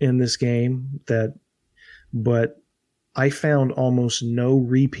zombies in this game but I found almost no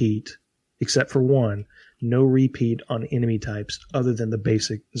repeat, except for one, no repeat on enemy types other than the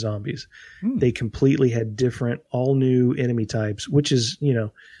basic zombies. They completely had different, all new enemy types, which is,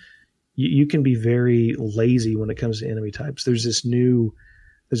 you can be very lazy when it comes to enemy types. There's this new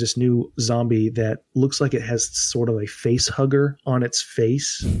zombie that looks like it has sort of a face hugger on its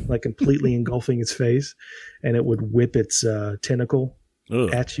face, like completely engulfing its face, and it would whip its tentacle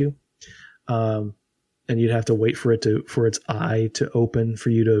at you. And you'd have to wait for its eye to open for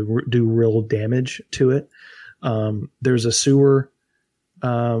you to do real damage to it. There's a sewer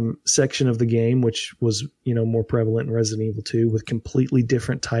section of the game, which was, more prevalent in Resident Evil 2, with completely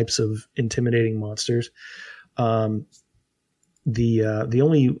different types of intimidating monsters. The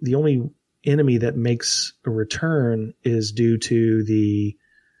only enemy that makes a return is due to the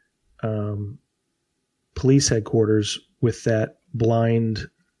police headquarters with that blind,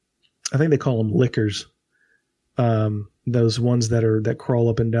 I think they call them lickers. Those ones that crawl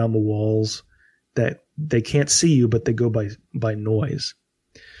up and down the walls, that they can't see you, but they go by noise.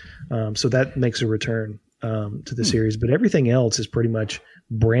 So that makes a return to the series. But everything else is pretty much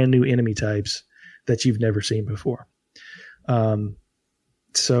brand new enemy types that you've never seen before.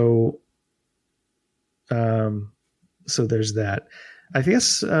 So So there's that. I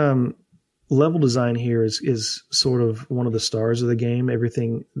guess level design here is sort of one of the stars of the game.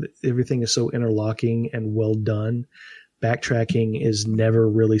 Everything is so interlocking and well done. Backtracking is never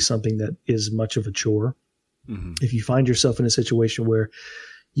really something that is much of a chore. Mm-hmm. If you find yourself in a situation where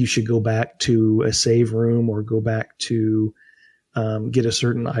you should go back to a save room or go back to get a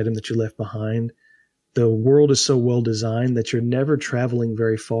certain item that you left behind, the world is so well designed that you're never traveling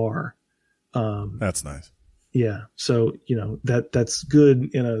very far. That's nice. Yeah. So, that's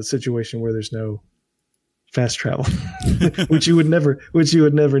good in a situation where there's no fast travel, which you would never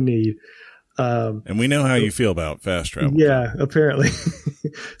need. And we know how you feel about fast travel. Yeah, apparently.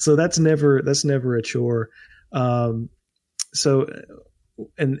 So that's never a chore. So,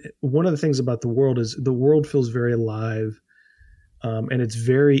 and one of the things about the world is the world feels very alive, and it's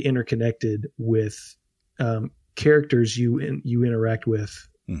very interconnected with characters you interact with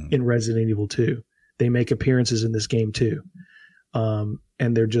in Resident Evil 2. They make appearances in this game too, and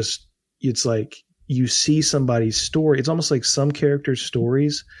it's like you see somebody's story. It's almost like some characters'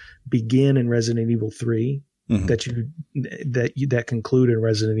 stories begin in Resident Evil 3 that conclude in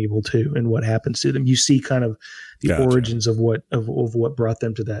Resident Evil 2, and what happens to them. You see kind of the origins of what brought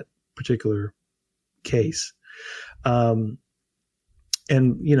them to that particular case. And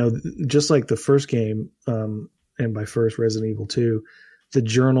just like the first game, and by first Resident Evil 2, the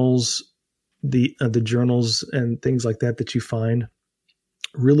journals and things like that you find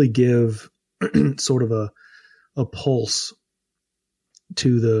really give sort of a pulse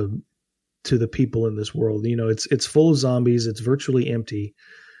to the people in this world. It's full of zombies. It's virtually empty,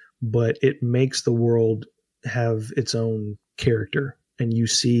 but it makes the world have its own character. And you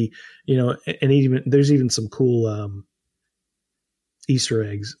see, and even there's even some cool Easter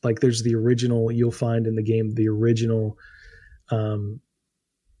eggs. Like there's the original, you'll find in the game, the original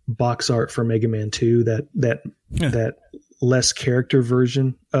box art for Mega Man 2, that less character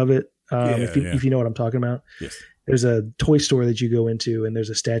version of it. If you know what I'm talking about. Yes. There's a toy store that you go into and there's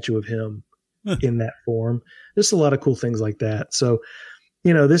a statue of him in that form. There's a lot of cool things like that. So,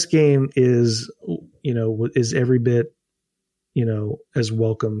 this game is every bit, as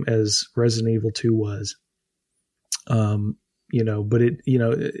welcome as Resident Evil 2 was. But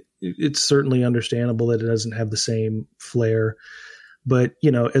it's certainly understandable that it doesn't have the same flair. But,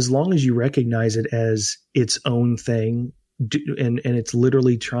 as long as you recognize it as its own thing, and it's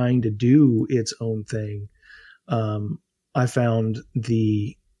literally trying to do its own thing, I found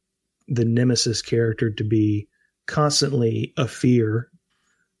the Nemesis character to be constantly a fear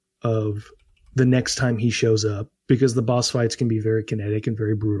of the next time he shows up, because the boss fights can be very kinetic and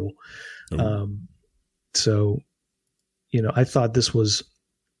very brutal. So, I thought this was,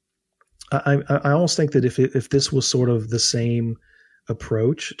 I almost think that if this was sort of the same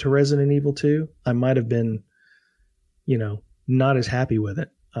approach to Resident Evil 2, I might have been, not as happy with it.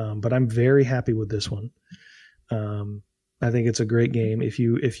 But I'm very happy with this one. I think it's a great game. If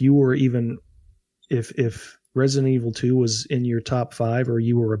you were even, if Resident Evil 2 was in your top 5, or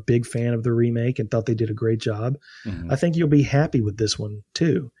you were a big fan of the remake and thought they did a great job, I think you'll be happy with this one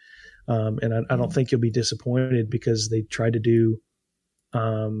too. And I don't think you'll be disappointed, because they tried to do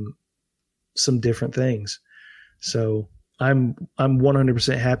some different things. So I'm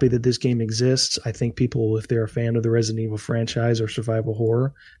 100% happy that this game exists. I think people, if they're a fan of the Resident Evil franchise or survival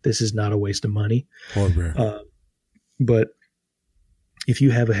horror, this is not a waste of money. But if you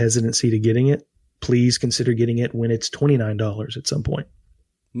have a hesitancy to getting it, please consider getting it when it's $29 at some point.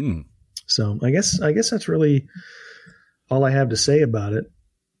 So I guess that's really all I have to say about it,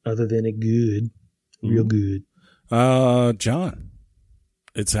 other than it good, real good. John,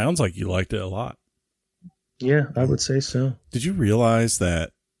 it sounds like you liked it a lot. Yeah, I would say so. Did you realize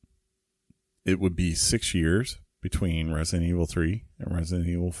that it would be 6 years between Resident Evil 3 and Resident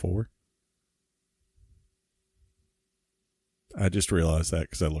Evil 4? I just realized that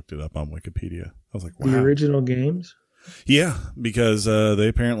because I looked it up on Wikipedia. I was like, wow. The original games? Yeah, because they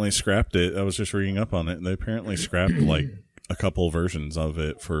apparently scrapped it. I was just reading up on it, and they apparently scrapped like a couple versions of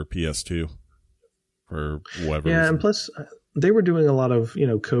it for PS2 for whatever reason. And plus they were doing a lot of,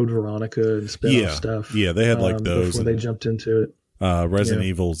 Code Veronica and spin-off stuff. Yeah, they had like those. Before they jumped into it. Resident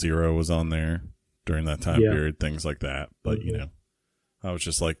Evil 0 was on there during that time period, things like that. But, I was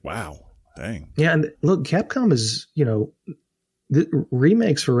just like, wow, dang. Yeah, and look, Capcom is, the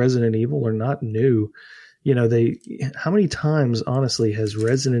remakes for Resident Evil are not new. How many times, honestly, has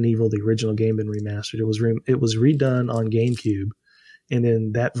Resident Evil, the original game, been remastered? It was redone on GameCube, and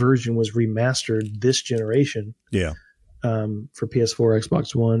then that version was remastered this generation. Yeah. For PS4,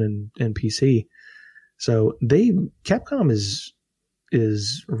 Xbox One, and PC. So Capcom is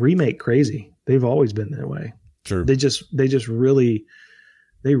is remake crazy. They've always been that way. True. They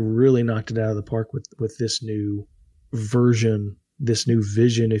really knocked it out of the park with this new version, this new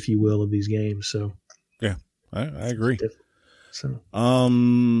vision, if you will, of these games. So yeah, I agree. So,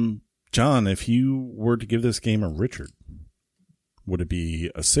 John, if you were to give this game a Richard, would it be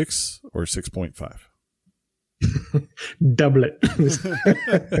a 6 or 6.5? Double it.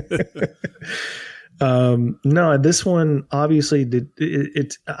 No, this one obviously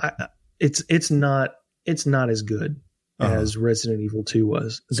it's not as good as Resident Evil 2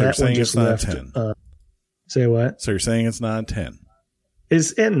 was. So that one just left. 10. Say what? So you're saying it's not a 10?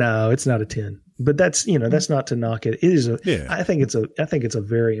 No, it's not a 10. But that's not to knock it. It is I think it's a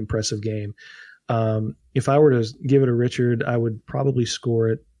very impressive game. If I were to give it a Richard, I would probably score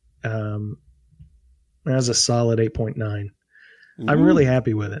it as a solid 8.9. I'm really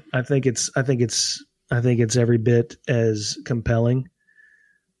happy with it. I think it's every bit as compelling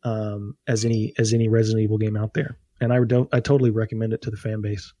as any Resident Evil game out there, and I totally recommend it to the fan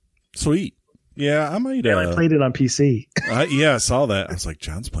base. Sweet. Yeah, I might. I played it on PC. Yeah, I saw that. I was like,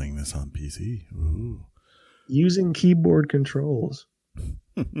 John's playing this on PC. Ooh. Using keyboard controls.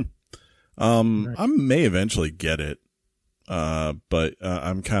 I may eventually get it, but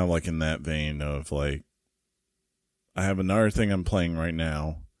I'm kind of like in that vein of like, I have another thing I'm playing right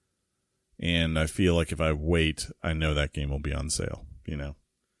now, and I feel like if I wait, I know that game will be on sale.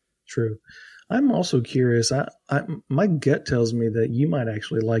 True. I'm also curious. My gut tells me that you might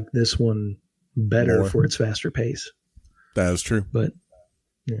actually like this one better for its faster pace. That is true. But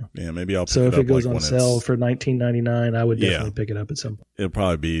yeah, maybe I'll pick so it if up it goes like on sale for $19.99, I would definitely pick it up at some point. It'll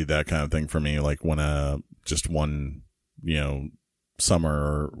probably be that kind of thing for me, like when just one summer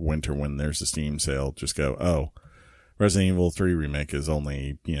or winter when there's a Steam sale, just go, oh, Resident Evil 3 remake is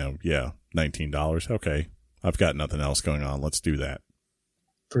only $19. Okay, I've got nothing else going on, let's do that.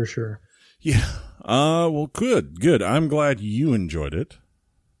 For sure. Yeah. Well, good. I'm glad you enjoyed it.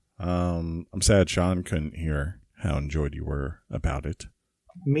 I'm sad Sean couldn't hear how enjoyed you were about it.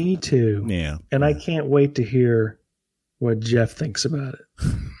 Me too. Yeah. And I can't wait to hear what Jeff thinks about it.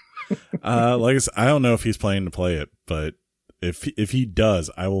 Like I said, I don't know if he's planning to play it, but if he does,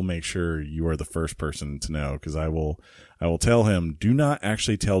 I will make sure you are the first person to know, because I will tell him, do not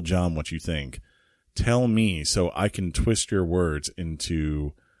actually tell John what you think. Tell me so I can twist your words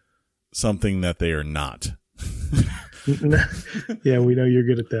into something that they are not. Yeah, we know you're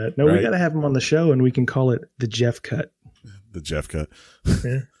good at that. No, right? We got to have him on the show, and we can call it the Jeff Cut. The Jeff Cut.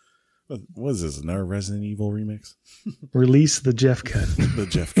 Yeah. What is this? Another Resident Evil remix? Release the Jeff Cut. The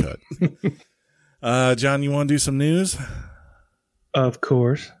Jeff Cut. John, you want to do some news? Of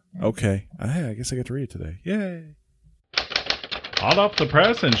course. Okay. I guess I get to read it today. Yay. Hot off the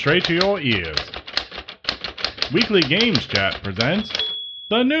press and straight to your ears. Weekly Games Chat presents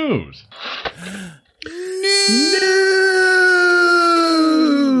the news.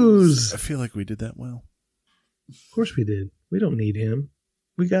 News! I feel like we did that well. Of course we did. We don't need him.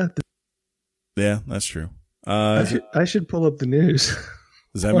 We got the... Yeah, that's true. I should pull up the news.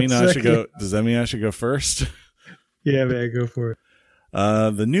 Does that mean I should go? Does that mean I should go first? Yeah, man, go for it.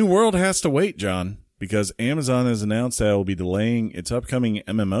 The New World has to wait, John, because Amazon has announced that it will be delaying its upcoming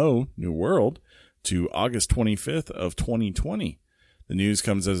MMO, New World, to August 25th of 2020. The news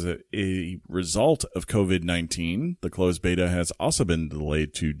comes as a result of COVID-19. The closed beta has also been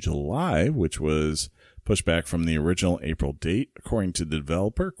delayed to July, which was pushed back from the original April date. According to the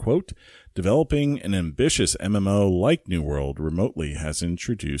developer, quote, developing an ambitious MMO like New World remotely has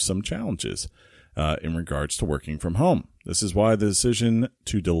introduced some challenges in regards to working from home. This is why the decision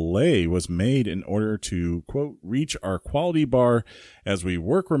to delay was made in order to, quote, reach our quality bar as we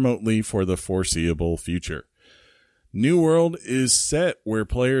work remotely for the foreseeable future. New World is set where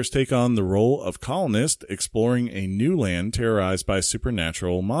players take on the role of colonists exploring a new land terrorized by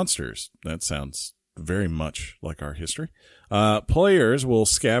supernatural monsters. That sounds very much like our history. Players will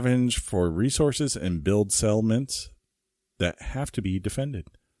scavenge for resources and build settlements that have to be defended.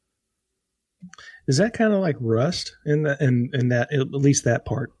 Is that kind of like Rust in that at least that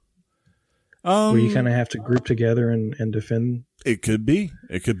part? Where you kind of have to group together and defend? It could be.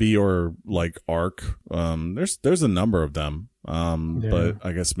 Or like Ark. There's a number of them. But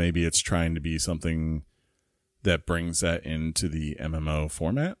I guess maybe it's trying to be something that brings that into the MMO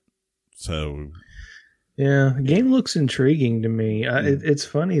format. So, yeah, the game looks intriguing to me. It's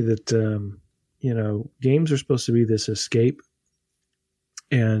funny that games are supposed to be this escape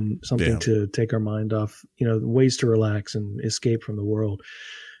and something to take our mind off. Ways to relax and escape from the world.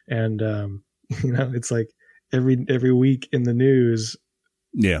 And it's like every week in the news,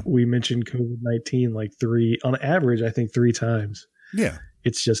 we mention COVID-19 like on average, I think 3 times. Yeah.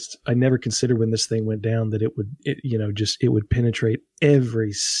 It's just, I never considered when this thing went down that it would penetrate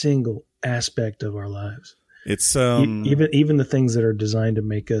every single aspect of our lives. It's even the things that are designed to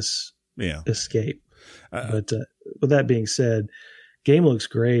make us escape. But with that being said, game looks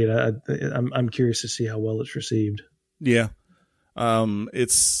great. I'm curious to see how well it's received. Yeah.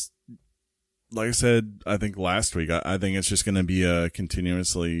 It's like I said, I think last week, I think it's just going to be a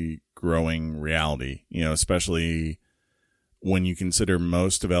continuously growing reality, especially when you consider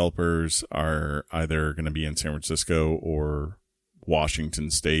most developers are either going to be in San Francisco or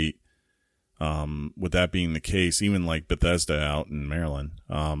Washington State. With that being the case, even like Bethesda out in Maryland,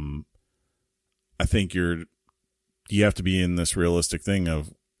 I think you have to be in this realistic thing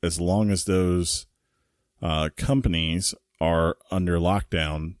of, as long as those companies are under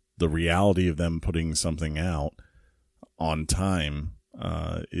lockdown, the reality of them putting something out on time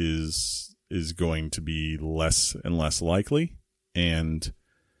is going to be less and less likely. And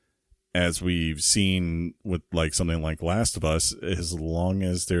as we've seen with like something like Last of Us, as long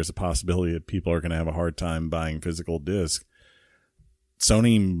as there's a possibility that people are going to have a hard time buying physical disc,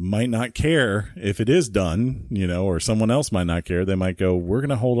 Sony might not care if it is done, or someone else might not care. They might go, we're going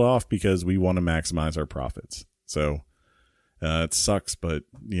to hold off because we want to maximize our profits. So it sucks, but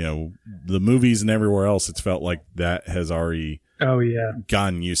the movies and everywhere else, it's felt like that has already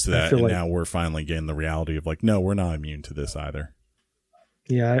gotten used to that, and now we're finally getting the reality of like, no, we're not immune to this either.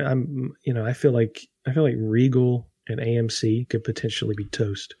 Yeah, I feel like Regal and AMC could potentially be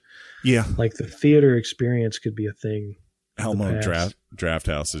toast. Yeah, like the theater experience could be a thing. Alamo Draft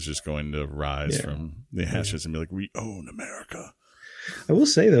House is just going to rise from the ashes and be like, we own America. I will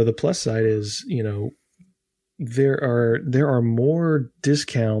say though, the plus side is, there are more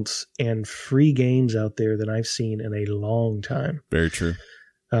discounts and free games out there than I've seen in a long time. Very true.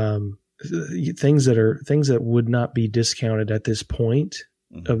 Things that would not be discounted at this point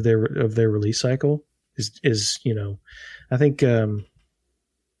of their release cycle is I think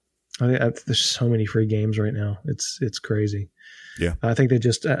there's so many free games right now. It's crazy. Yeah, I think they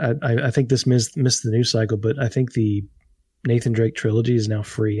just I think this missed the news cycle, but I think the Nathan Drake trilogy is now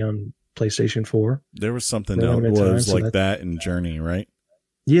free on PlayStation 4. There was something that was like that in Journey, right?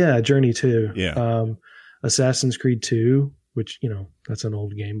 Yeah, Journey 2. Yeah. Assassin's Creed 2, which, that's an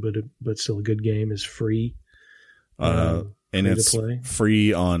old game, but still a good game, is free. And it's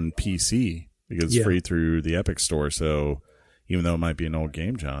free on PC because it's free through the Epic Store. So even though it might be an old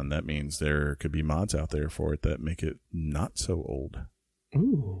game, John, that means there could be mods out there for it that make it not so old.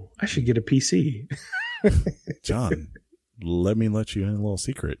 Ooh, I should get a PC. John, let you in a little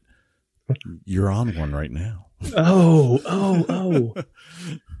secret. You're on one right now. Oh.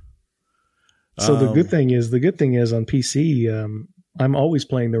 So the good thing is on PC, I'm always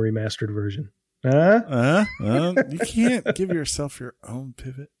playing the remastered version. You can't give yourself your own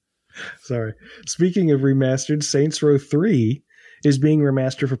pivot. Sorry. Speaking of remastered, Saints Row 3 is being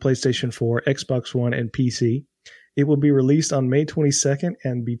remastered for PlayStation 4, Xbox One, and PC. It will be released on May 22nd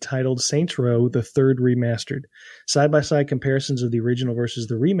and be titled Saints Row: The Third Remastered. Side-by-side comparisons of the original versus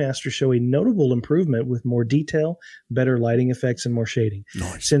the remaster show a notable improvement with more detail, better lighting effects, and more shading.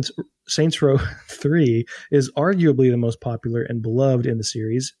 Nice. Since Saints Row 3 is arguably the most popular and beloved in the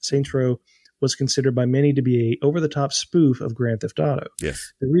series, Saints Row was considered by many to be a over-the-top spoof of Grand Theft Auto.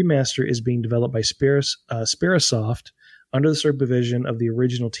 Yes. The remaster is being developed by Sparasoft, under the supervision of the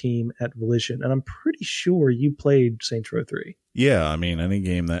original team at Volition. And I'm pretty sure you played Saints Row 3. Yeah, I mean, any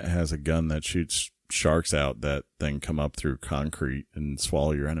game that has a gun that shoots sharks out that then come up through concrete and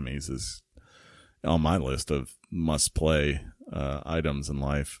swallow your enemies is on my list of must-play items in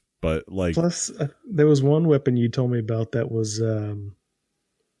life. But like, plus, there was one weapon you told me about that was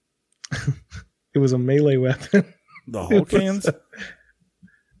it was a melee weapon. The Hulk hands?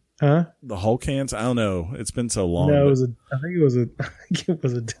 Huh? The Hulk hands? I don't know. It's been so long. No, I think it was a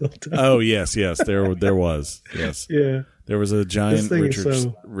dildo. Oh yes. There was. Yes. Yeah. There was a giant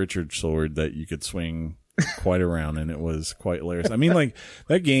Richard sword that you could swing quite around, and it was quite hilarious. I mean, like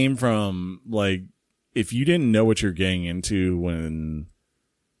that game from like, if you didn't know what you're getting into when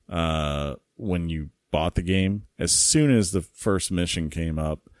you bought the game, as soon as the first mission came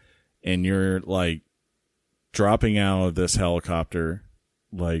up, and you're like dropping out of this helicopter,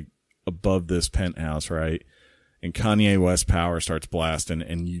 like above this penthouse, right? And Kanye West Power starts blasting,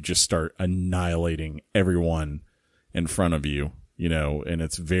 and you just start annihilating everyone in front of you, and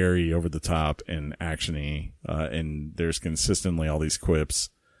it's very over the top and actiony. And there's consistently all these quips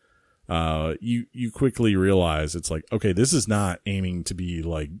you quickly realize it's like, okay, this is not aiming to be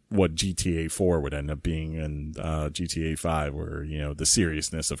like what GTA 4 would end up being and GTA 5, where, you know, the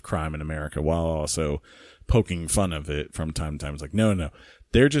seriousness of crime in America while also poking fun of it from time to time. It's like, no.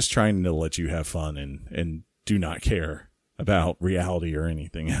 They're just trying to let you have fun and do not care about reality or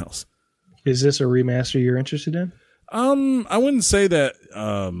anything else. Is this a remaster you're interested in? I wouldn't say that.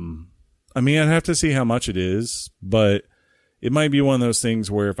 I mean, I'd have to see how much it is, but it might be one of those things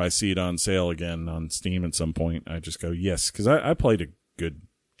where if I see it on sale again on Steam at some point, I just go, yes, because I played a good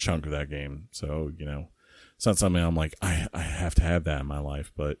chunk of that game. So, you know, it's not something I'm like, I have to have that in my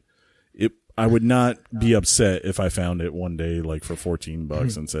life. But I would not be upset if I found it one day, like for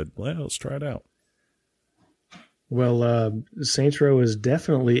 $14 and said, well, let's try it out. Well, Saints Row is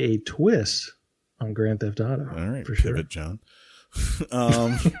definitely a twist on Grand Theft Auto. All right, for pivot, sure.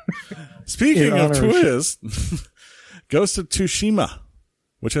 John. Speaking of twist, Ghost of Tsushima,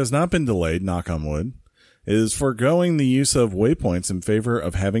 which has not been delayed, knock on wood, is foregoing the use of waypoints in favor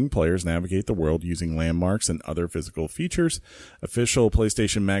of having players navigate the world using landmarks and other physical features. Official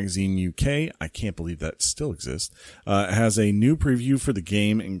PlayStation Magazine UK, I can't believe that still exists, has a new preview for the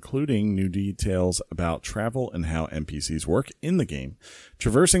game, including new details about travel and how NPCs work in the game.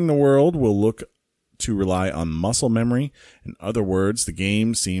 Traversing the world will look to rely on muscle memory. In other words, the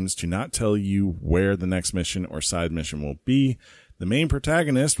game seems to not tell you where the next mission or side mission will be. The main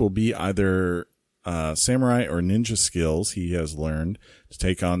protagonist will be either samurai or ninja skills he has learned to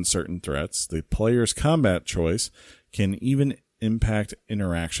take on certain threats. The player's combat choice can even impact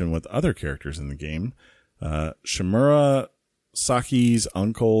interaction with other characters in the game. Shimura Saki's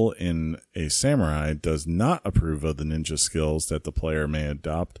uncle in a samurai does not approve of the ninja skills that the player may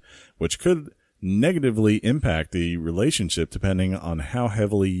adopt, which could negatively impact the relationship depending on how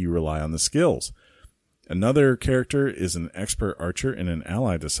heavily you rely on the skills. Another character is an expert archer and an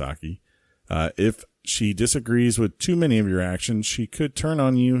ally to Saki. If she disagrees with too many of your actions, she could turn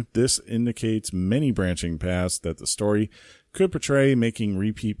on you. This indicates many branching paths that the story could portray, making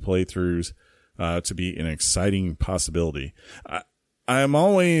repeat playthroughs to be an exciting possibility. I am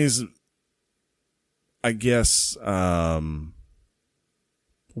always, I guess,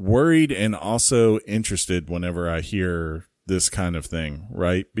 worried and also interested whenever I hear this kind of thing,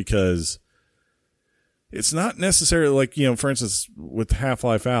 right? Because it's not necessarily like, you know, for instance, with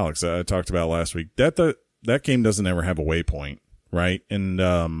Half-Life Alyx I talked about last week, that game doesn't ever have a waypoint, right? And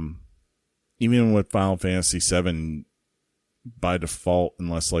even with Final Fantasy VII, by default,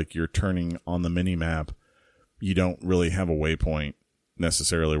 unless like you're turning on the mini map, you don't really have a waypoint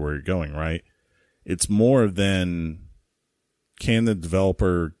necessarily where you're going, right? It's more than, can the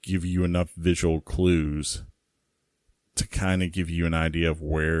developer give you enough visual clues to kind of give you an idea of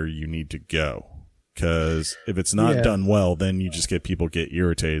where you need to go? Because if it's not done well, then you just get people get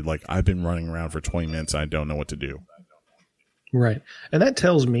irritated. Like, I've been running around for 20 minutes. I don't know what to do. Right. And that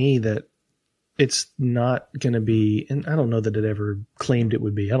tells me that it's not going to be, and I don't know that it ever claimed it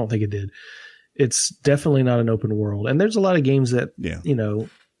would be. I don't think it did. It's definitely not an open world. And there's a lot of games that, you know,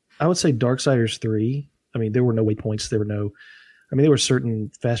 I would say Darksiders 3, I mean, there were no waypoints. There were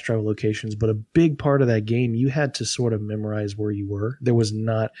certain fast travel locations, but a big part of that game, you had to sort of memorize where you were. There was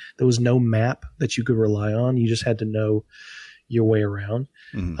no map that you could rely on. You just had to know your way around.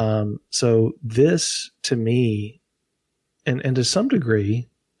 Mm-hmm. So this, to me, and to some degree,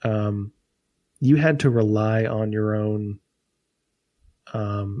 you had to rely on your own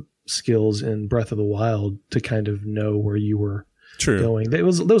skills in Breath of the Wild to kind of know where you were going. There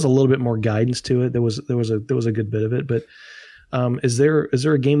was a little bit more guidance to it. There was a good bit of it, but is there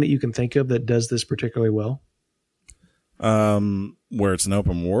a game that you can think of that does this particularly well? Where it's an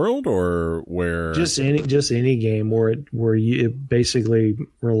open world, or where just any game where it basically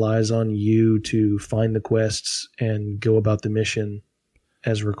relies on you to find the quests and go about the mission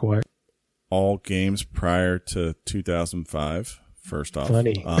as required. All games prior to 2005. First off,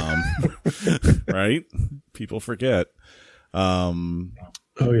 funny, right? People forget. Oh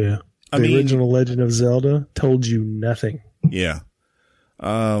yeah, the original Legend of Zelda told you nothing. Yeah.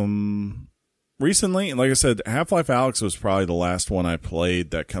 Recently, like I said, Half-Life Alyx was probably the last one I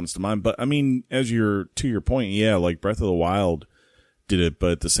played that comes to mind. But I mean, to your point, yeah, like Breath of the Wild did it,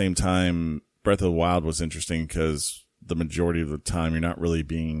 but at the same time, Breath of the Wild was interesting because the majority of the time you're not really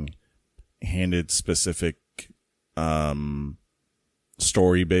being handed specific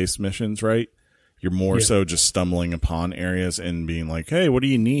story-based missions, right? You're more so just stumbling upon areas and being like, hey, what do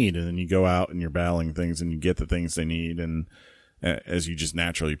you need? And then you go out and you're battling things and you get the things they need. And as you just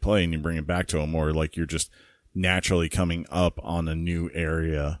naturally play and you bring it back to them, or like you're just naturally coming up on a new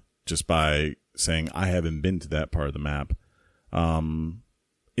area just by saying, I haven't been to that part of the map.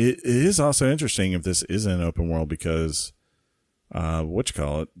 It is also interesting if this is an open world because,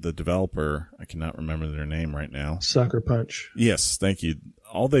 the developer, I cannot remember their name right now. Sucker Punch. Yes, thank you.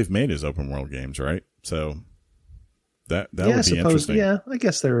 All they've made is open world games, right? So that would be interesting. Yeah, I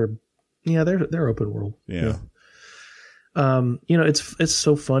guess they're open world. Yeah. It's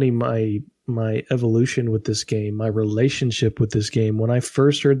so funny my evolution with this game, my relationship with this game. When I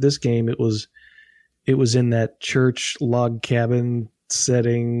first heard this game, it was in that church log cabin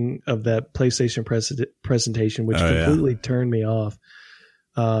setting of that PlayStation presentation, which completely turned me off.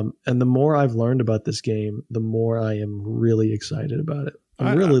 And the more I've learned about this game, the more I am really excited about it.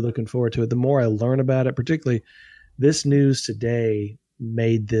 I'm really looking forward to it. The more I learn about it, particularly this news today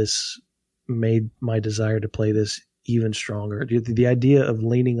made my desire to play this even stronger. The idea of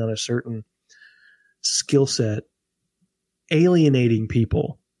leaning on a certain skill set, alienating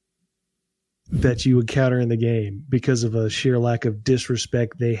people that you encounter in the game because of a sheer lack of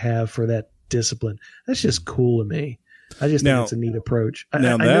disrespect they have for that discipline. That's just cool to me. I just think it's a neat approach. I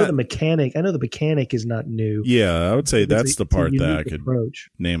know the mechanic is not new. Yeah, I would say that's the part that I could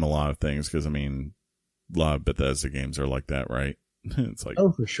name a lot of things because, a lot of Bethesda games are like that, right? It's like,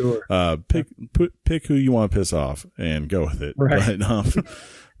 oh, for sure. Pick who you want to piss off and go with it. Right.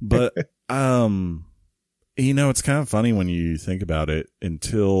 But it's kind of funny when you think about it.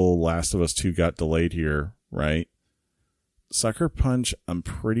 Until Last of Us 2 got delayed here, right? Sucker Punch, I'm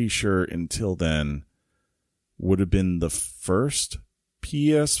pretty sure until then would have been the first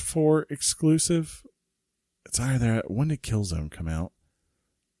PS4 exclusive. It's either when did Killzone come out?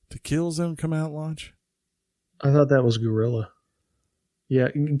 Did Killzone come out launch? I thought that was Guerrilla. Yeah,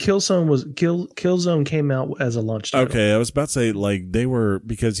 Killzone came out as a launch title. Okay, I was about to say they were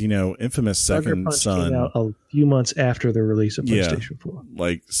because Infamous Second Son came out a few months after the release of PlayStation 4.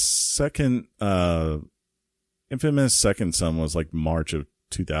 Infamous Second Son was March of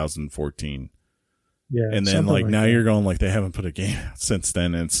 2014. Yeah, and then now you're going they haven't put a game out since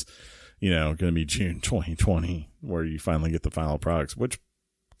then. It's going to be June 2020 where you finally get the final products, which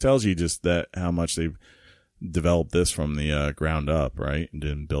tells you just that how much they've developed this from the ground up, right? And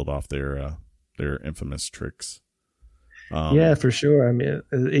didn't build off their infamous tricks. Yeah, for sure.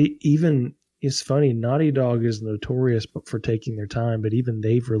 Even it's funny. Naughty Dog is notorious for taking their time, but even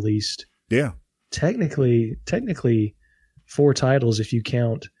they've released technically 4 titles if you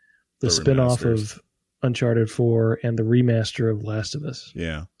count the spinoff of Uncharted 4 and the remaster of Last of Us.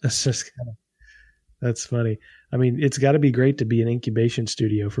 Yeah, that's funny. It's got to be great to be an incubation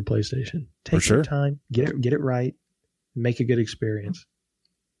studio for PlayStation. Take your time, get it right, make a good experience.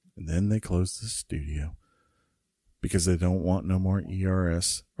 And then they close the studio because they don't want no more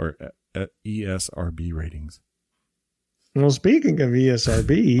ERS or ESRB ratings. Well, speaking of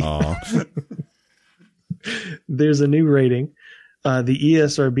ESRB, there's a new rating. The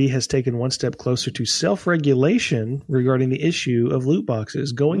ESRB has taken one step closer to self-regulation regarding the issue of loot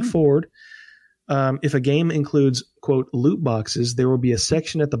boxes. Going forward, if a game includes, quote, loot boxes, there will be a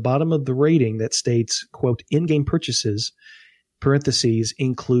section at the bottom of the rating that states, quote, in-game purchases, parentheses,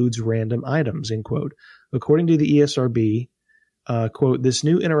 includes random items, end quote. According to the ESRB, quote, this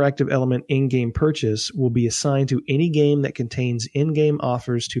new interactive element in-game purchase will be assigned to any game that contains in-game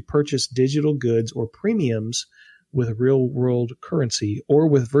offers to purchase digital goods or premiums with real-world currency or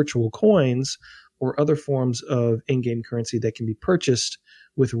with virtual coins or other forms of in-game currency that can be purchased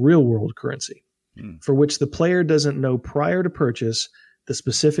with real-world currency, for which the player doesn't know prior to purchase the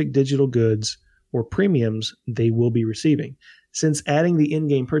specific digital goods or premiums they will be receiving. Since adding the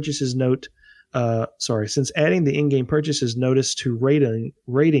in-game purchases notice to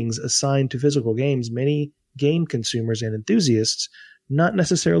ratings assigned to physical games, many game consumers and enthusiasts, not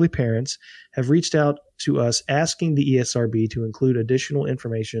necessarily parents, have reached out to us asking the ESRB to include additional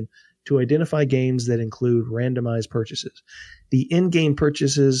information to identify games that include randomized purchases. The in-game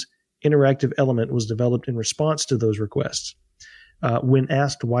purchases interactive element was developed in response to those requests. When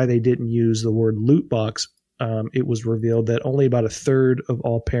asked why they didn't use the word loot box, it was revealed that only about a third of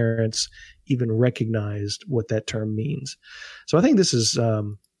all parents even recognized what that term means. So I think this is,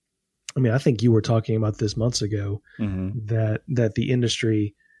 I think you were talking about this months ago, that the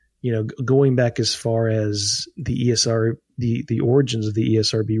industry, going back as far as the the origins of the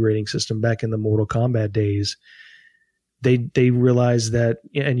ESRB rating system back in the Mortal Kombat days, they realized that,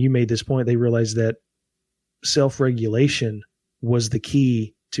 and you made this point, they realized that self-regulation was the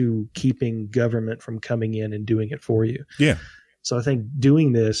key to keeping government from coming in and doing it for you. Yeah. So I think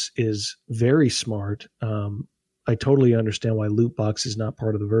doing this is very smart. I totally understand why loot box is not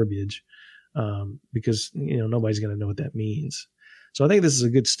part of the verbiage, because nobody's going to know what that means. So I think this is a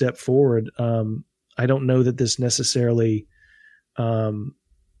good step forward. I don't know that this necessarily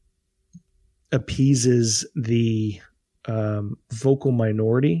appeases the vocal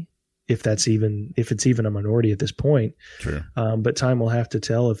minority, if it's even a minority at this point. True. But time will have to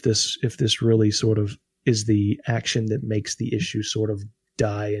tell if this really sort of is the action that makes the issue sort of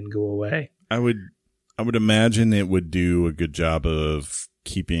die and go away. I would imagine it would do a good job of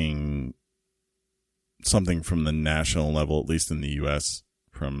keeping something from the national level, at least in the U.S.,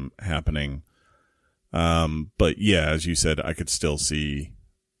 from happening. But yeah, as you said, I could still see,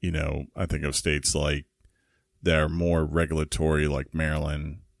 I think of states like that are more regulatory, like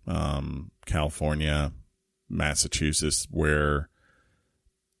Maryland, California, Massachusetts, where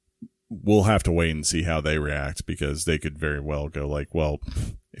we'll have to wait and see how they react, because they could very well go like, well,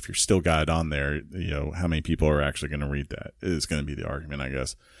 if you're still got it on there, how many people are actually going to read that is going to be the argument, I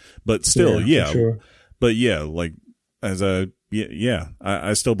guess. But still, yeah. Sure. But yeah, like I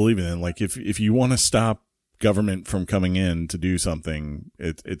still believe in it. Like if you want to stop government from coming in to do something,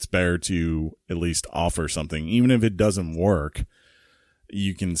 it's better to at least offer something. Even if it doesn't work,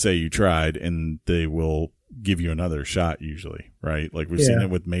 you can say you tried and they will give you another shot usually, right? Like we've seen it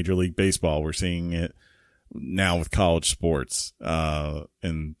with Major League Baseball. We're seeing it now with college sports,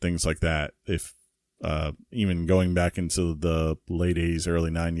 and things like that. If, even going back into the late 80s,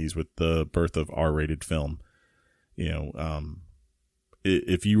 early 90s with the birth of R-rated film,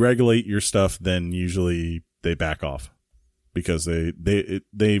 if you regulate your stuff, then usually they back off, because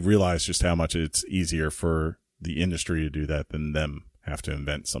they realize just how much it's easier for the industry to do that than them have to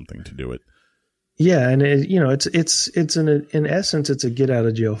invent something to do it. Yeah, and it's in essence it's a get out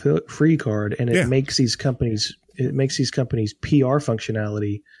of jail free card, and it makes these companies PR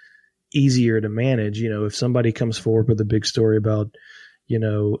functionality easier to manage. If somebody comes forward with a big story about,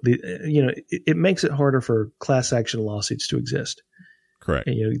 it makes it harder for class action lawsuits to exist. Correct.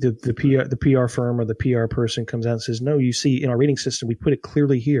 And, the PR firm or the PR person comes out and says, no, you see, in our rating system, we put it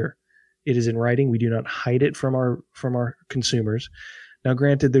clearly here. It is in writing. We do not hide it from our consumers. Now,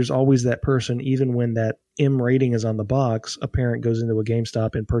 granted, there's always that person, even when that M rating is on the box, a parent goes into a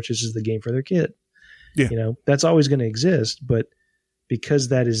GameStop and purchases the game for their kid. Yeah. That's always going to exist. But because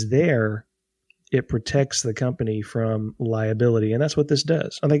that is there, it protects the company from liability. And that's what this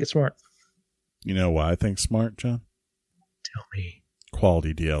does. I think it's smart. You know why I think smart, John? Tell me.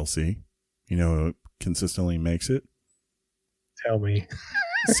 Quality DLC. Who consistently makes it? Tell me.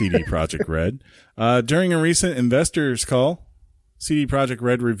 CD Projekt Red. During a recent investors call, CD Projekt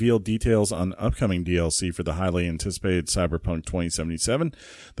Red revealed details on upcoming DLC for the highly anticipated Cyberpunk 2077.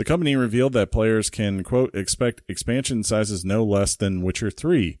 The company revealed that players can, quote, expect expansion sizes no less than Witcher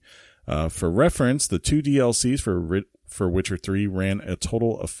 3. For reference, the 2 DLCs for Witcher 3 ran a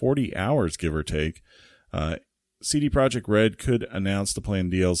total of 40 hours, give or take. CD Projekt Red could announce the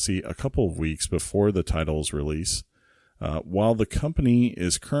planned DLC a couple of weeks before the title's release. While the company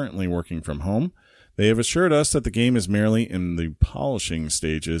is currently working from home, they have assured us that the game is merely in the polishing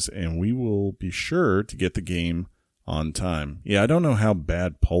stages, and we will be sure to get the game on time. Yeah, I don't know how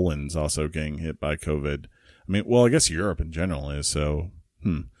bad Poland's also getting hit by COVID. I mean, well, I guess Europe in general is, so,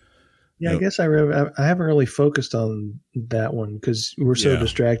 Yeah, I guess I haven't really focused on that one because we're so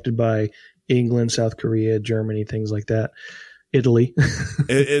distracted by England, South Korea, Germany, things like that. Italy.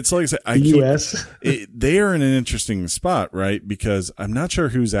 It's like I said, US. They are in an interesting spot, right? Because I'm not sure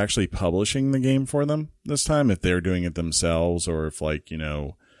who's actually publishing the game for them this time, if they're doing it themselves or if they're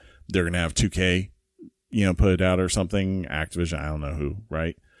going to have 2K, put it out or something. Activision, I don't know who,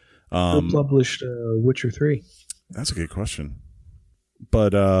 right? Who published Witcher 3? That's a good question.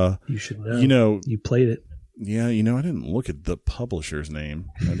 But you should know. You played it. Yeah, I didn't look at the publisher's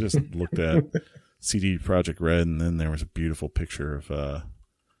name. I just looked at CD Projekt Red, and then there was a beautiful picture of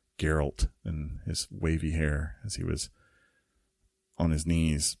Geralt and his wavy hair as he was on his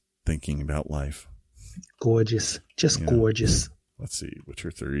knees thinking about life. Gorgeous. Just gorgeous. Let's see.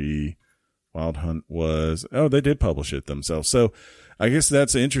 Witcher 3, Wild Hunt was... Oh, they did publish it themselves. So I guess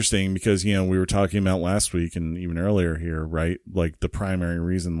that's interesting because, we were talking about last week and even earlier here, right? Like the primary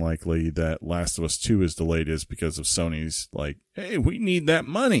reason likely that Last of Us 2 is delayed is because of Sony's like, hey, we need that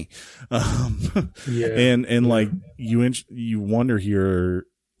money. And like you wonder here,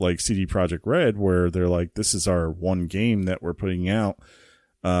 like CD Projekt Red, where they're like, this is our one game that we're putting out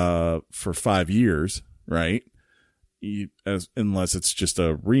for 5 years, right? Unless it's just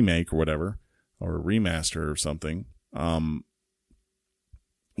a remake or whatever, or a remaster or something.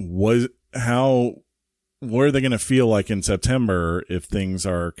 What are they going to feel like in September if things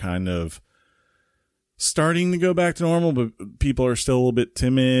are kind of starting to go back to normal, but people are still a little bit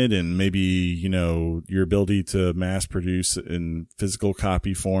timid and maybe, your ability to mass produce in physical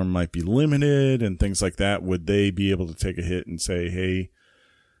copy form might be limited and things like that? Would they be able to take a hit and say, hey,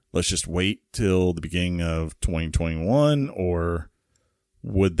 let's just wait till the beginning of 2021, or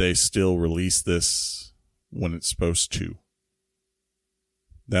would they still release this when it's supposed to?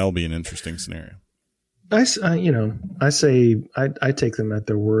 That'll be an interesting scenario. I say I take them at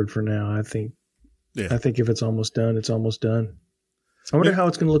their word for now. I think if it's almost done, it's almost done. I wonder how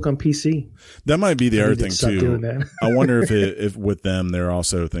it's going to look on PC. That might be the other thing too. I wonder if with them they're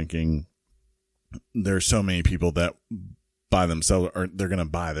also thinking there's so many people that by themselves or they're going to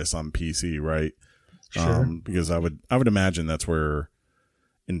buy this on PC, right? Sure. Because I would imagine that's where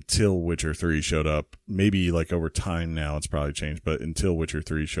until Witcher 3 showed up, maybe like over time now it's probably changed, but until Witcher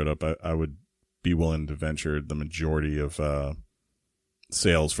 3 showed up, I would be willing to venture the majority of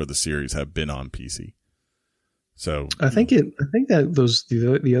sales for the series have been on PC. So I think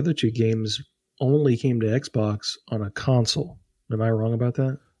that the other two games only came to Xbox on a console. Am I wrong about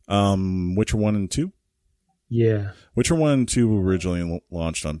that? Witcher 1 and 2? Yeah. Witcher 1 and 2 originally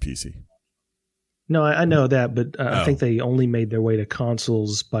launched on PC. No, I know that, but I think they only made their way to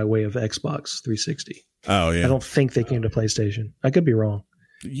consoles by way of Xbox 360. Oh, yeah. I don't think they came to PlayStation. I could be wrong.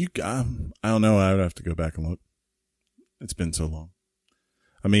 I don't know. I would have to go back and look. It's been so long.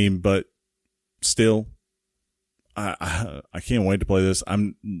 I mean, but still, I can't wait to play this.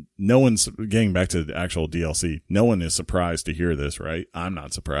 No one's getting back to the actual DLC. No one is surprised to hear this, right? I'm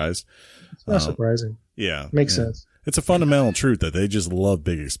not surprised. It's not surprising. Yeah. Makes sense. It's a fundamental truth that they just love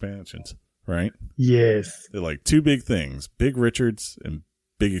big expansions, right? Yes. They're like two big things, big Richards and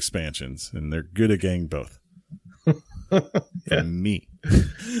big expansions, and they're good at getting both. For me.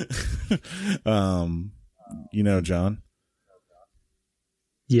 John?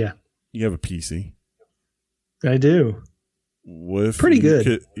 Yeah. You have a PC. I do. Pretty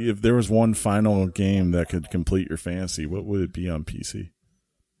good. If there was one final game that could complete your fantasy, what would it be on PC?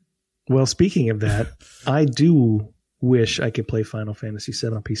 Well, speaking of that, I do wish I could play Final Fantasy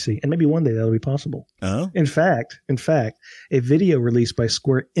VII on PC, and maybe one day that'll be possible. Oh? In fact, a video released by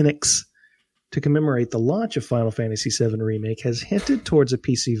Square Enix to commemorate the launch of Final Fantasy VII Remake has hinted towards a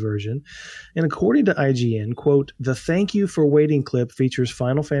PC version, and according to IGN, quote, the Thank You for Waiting clip features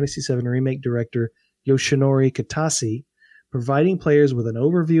Final Fantasy VII Remake director Yoshinori Kitase providing players with an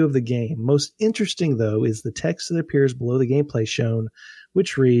overview of the game. Most interesting, though, is the text that appears below the gameplay shown,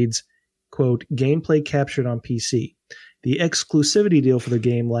 which reads, quote, gameplay captured on PC. The exclusivity deal for the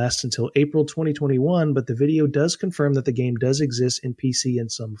game lasts until April 2021, but the video does confirm that the game does exist in PC in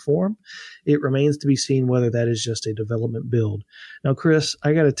some form. It remains to be seen whether that is just a development build. Now, Chris,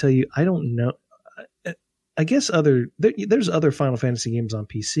 I got to tell you, I don't know. I guess there's other Final Fantasy games on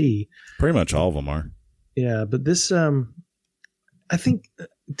PC. Pretty much all of them are. Yeah, but this, I think,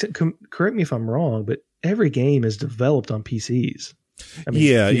 correct me if I'm wrong, but every game is developed on PCs. I mean,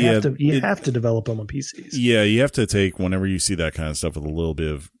 you have to develop them on PCs. Yeah, you have to take whenever you see that kind of stuff with a little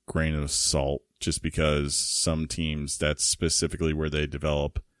bit of grain of salt, just because some teams, that's specifically where they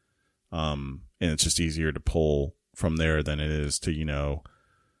develop, and it's just easier to pull from there than it is to,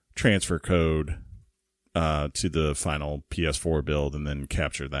 transfer code to the final PS4 build and then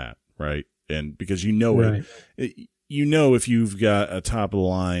capture that, right? And because right. if you've got a top of the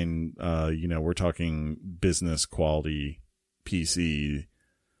line, we're talking business quality PC,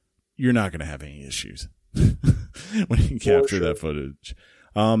 you're not going to have any issues when you capture that footage.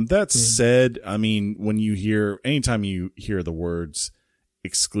 That said, I mean, anytime you hear the words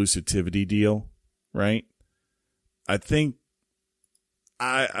exclusivity deal, right? I think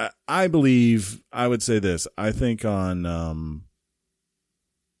I believe I would say this. I think on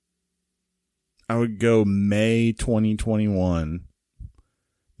I would go May 2021.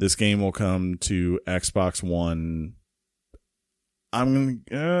 This game will come to Xbox One. I'm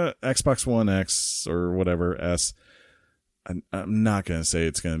going Xbox One X or whatever S. I'm not going to say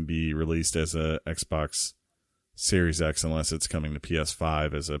it's going to be released as a Xbox Series X unless it's coming to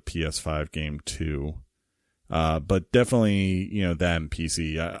PS5 as a PS5 game too. But definitely, that and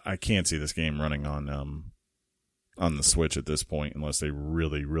PC. I can't see this game running on the Switch at this point unless they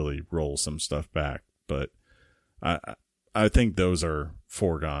really, really roll some stuff back. But I think those are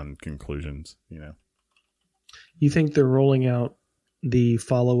foregone conclusions. You think they're rolling out the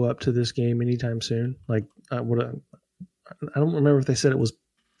follow-up to this game anytime soon? Like, I don't remember if they said it was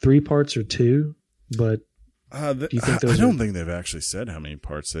 3 parts or 2, but do you think I don't think they've actually said how many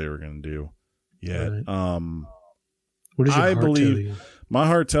parts they were going to do yet. Right. What does your heart tell you? My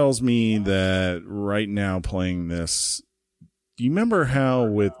heart tells me that right now playing this, do you remember how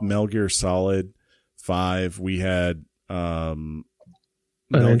with Metal Gear Solid 5 we had an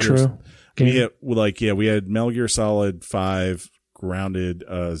intro game? We had Metal Gear Solid 5 Grounded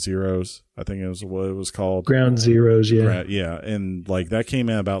Zeroes, I think it was what it was called. Ground Zeroes, yeah. Yeah, and like that came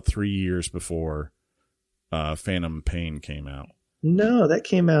out about 3 years before Phantom Pain came out. No, that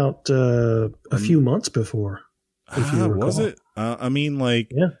came out a few months before. If you recall. Was it? I mean, like,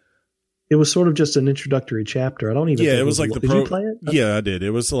 yeah, it was sort of just an introductory chapter. I don't even. Yeah, think it was like the Did you play it? Yeah, I did.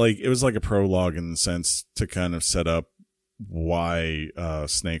 It was like a prologue in the sense to kind of set up why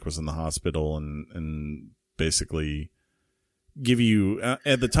Snake was in the hospital and basically give you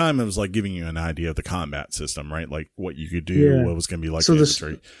at the time it was like giving you an idea of the combat system, right? Like what you could do, what was going to be like the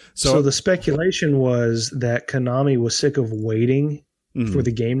infantry. So the speculation was that Konami was sick of waiting for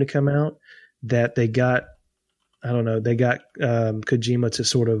the game to come out, that they got Kojima to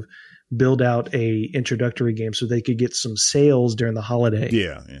sort of build out a introductory game so they could get some sales during the holiday.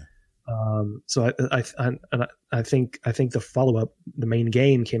 Yeah. So I think the follow up, the main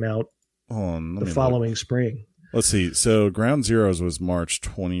game, came out the following spring. Let's see. So Ground Zeroes was March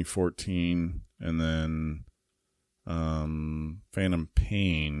 2014, and then Phantom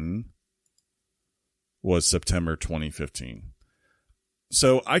Pain was September 2015.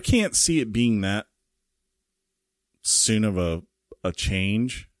 So I can't see it being that soon of a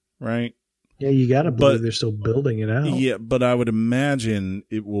change, right? Yeah, you got to believe they're still building it out. Yeah, but I would imagine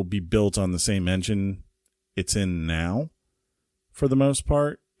it will be built on the same engine it's in now for the most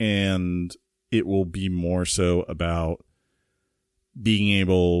part, and it will be more so about being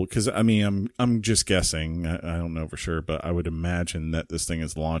able, because I mean, I'm just guessing. I don't know for sure, but I would imagine that this thing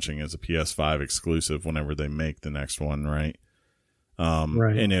is launching as a PS5 exclusive whenever they make the next one, right?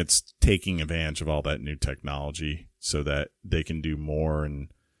 Right. And it's taking advantage of all that new technology so that they can do more and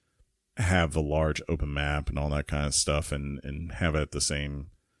have a large open map and all that kind of stuff, and have it the same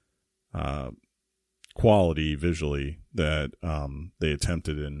quality visually that they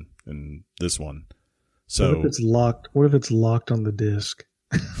attempted in this one. So what if it's locked? What if it's locked on the disc?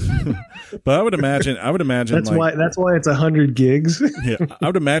 But I would imagine that's why it's 100 gigs. Yeah, I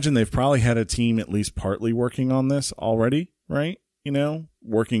would imagine they've probably had a team at least partly working on this already, right? You know,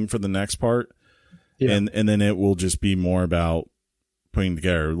 working for the next part. Yeah. And then it will just be more about putting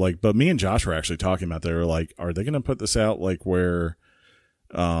together, like, but me and Josh were actually talking about, they were like, are they going to put this out like where,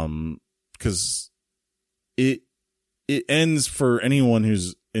 cause it ends for anyone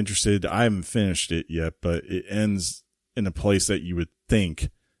who's interested. I haven't finished it yet, but it ends in a place that you would think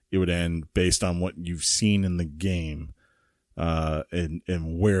it would end based on what you've seen in the game,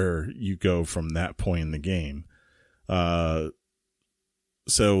 and where you go from that point in the game.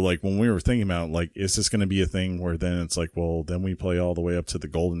 So like when we were thinking about like, is this going to be a thing where then it's like, well, then we play all the way up to the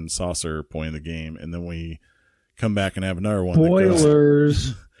golden saucer point of the game, and then we come back and have another one.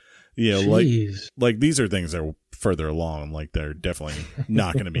 Spoilers. Yeah, like these are things that are further along. Like they're definitely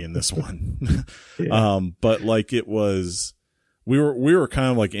not going to be in this one. Yeah. But like it was, we were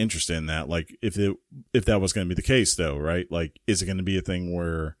kind of like interested in that. Like if that was going to be the case though, right? Like, is it going to be a thing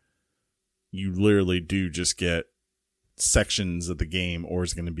where you literally do just get sections of the game, or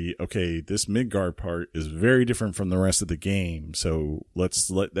is it going to be, okay, this Midgard part is very different from the rest of the game, so let's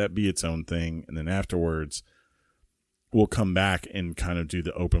let that be its own thing, and then afterwards we'll come back and kind of do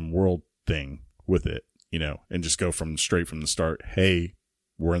the open world thing with it, you know, and just go straight from the start. Hey,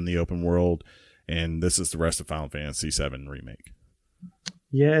 we're in the open world, and this is the rest of Final Fantasy VII Remake.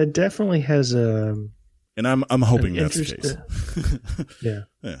 Yeah, it definitely has a. And I'm hoping that's the case. Yeah.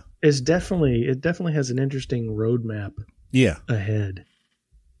 It definitely has an interesting roadmap. Yeah. Ahead.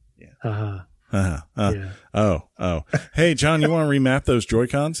 Yeah. Yeah. Oh. Hey, John, you want to remap those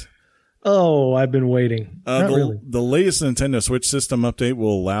Joy-Cons? Oh, I've been waiting. Not really. The latest Nintendo Switch system update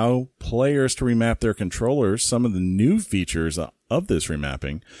will allow players to remap their controllers. Some of the new features of this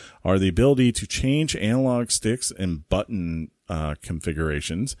remapping are the ability to change analog sticks and button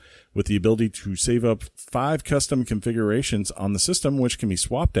configurations, with the ability to save up 5 custom configurations on the system, which can be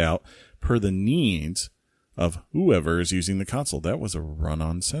swapped out per the needs of whoever is using the console. That was a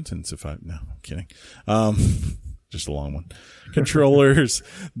run-on sentence. No, I'm kidding. Just a long one. Controllers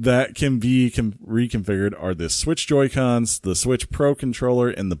that can be reconfigured are the Switch Joy-Cons, the Switch Pro controller,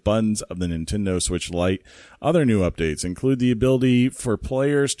 and the buttons of the Nintendo Switch Lite. Other new updates include the ability for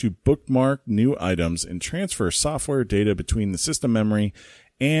players to bookmark new items and transfer software data between the system memory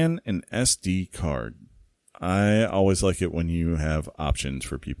and an SD card. I always like it when you have options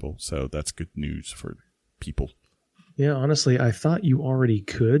for people, so that's good news for people. Yeah, honestly, I thought you already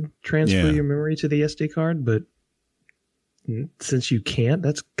could transfer your memory to the SD card, but since you can't,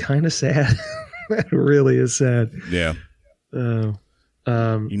 that's kind of sad. That really is sad. Yeah. So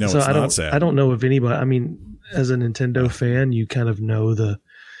it's not sad. I don't know if anybody, I mean, as a Nintendo fan, you kind of know the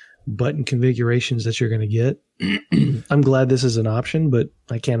button configurations that you're going to get. I'm glad this is an option, but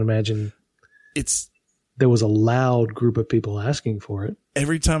I can't imagine there was a loud group of people asking for it.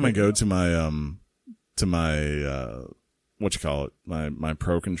 Every time I go to my my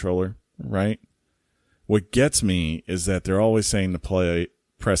Pro controller, right? What gets me is that they're always saying to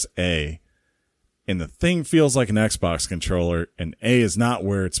press A, and the thing feels like an Xbox controller, and A is not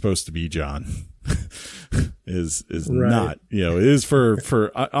where it's supposed to be, John. is right. Not, it is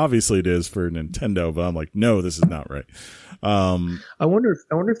for obviously it is for Nintendo, but I'm like, no, this is not right. I wonder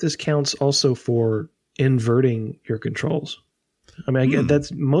if this counts also for inverting your controls. I mean, I get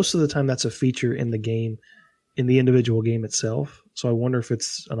that's most of the time that's a feature in the game, in the individual game itself. So I wonder if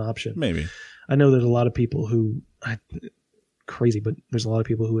it's an option. Maybe. I know there's a lot of people who crazy, but there's a lot of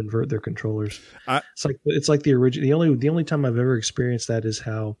people who invert their controllers. It's like the original. The only time I've ever experienced that is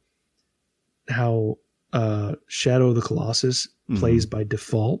how Shadow of the Colossus plays by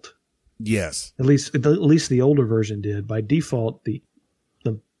default. Yes, at least the older version did. By default, the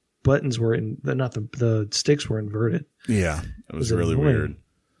buttons were the sticks were inverted. Yeah, it was really weird.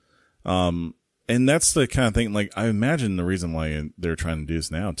 And that's the kind of thing. Like, I imagine the reason why they're trying to do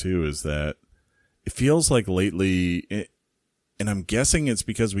this now too is that it feels like lately, and I'm guessing it's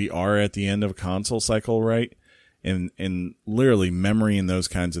because we are at the end of a console cycle, right? And literally memory and those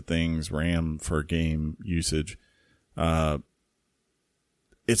kinds of things, RAM for game usage.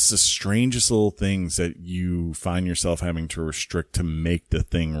 It's the strangest little things that you find yourself having to restrict to make the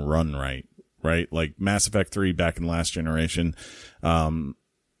thing run right? Like Mass Effect 3 back in last generation.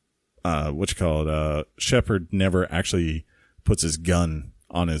 Shepard never actually puts his gun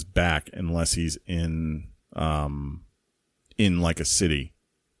on his back unless he's in like a city.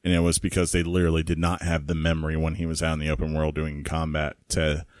 And it was because they literally did not have the memory when he was out in the open world doing combat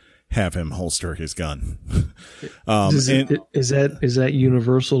to have him holster his gun. Is that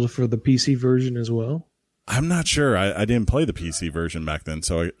universal for the PC version as well? I'm not sure. I didn't play the PC version back then,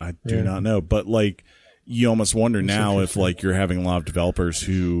 so I do not know. But like, you almost wonder now if like you're having a lot of developers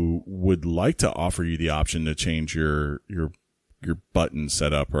who would like to offer you the option to change your button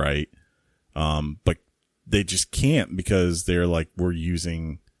setup, right? But they just can't because they're like, we're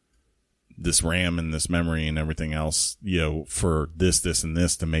using this RAM and this memory and everything else, for this, and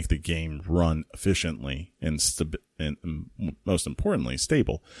this to make the game run efficiently and most importantly,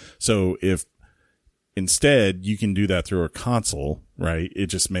 stable. So if instead you can do that through a console, right, it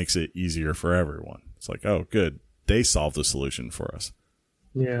just makes it easier for everyone. It's like, oh, good. They solved the solution for us.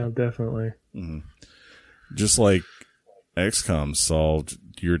 Yeah, definitely. Mm-hmm. Just like XCOM solved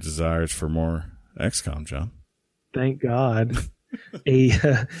your desires for more XCOM, John. Thank God. A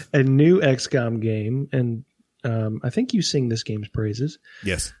new XCOM game, and I think you sing this game's praises.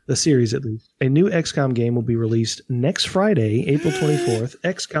 Yes. The series, at least. A new XCOM game will be released next Friday, April 24th.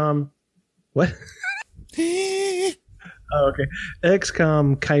 XCOM... What? Oh, okay.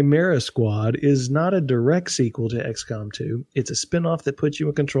 XCOM Chimera Squad is not a direct sequel to XCOM 2. It's a spin-off that puts you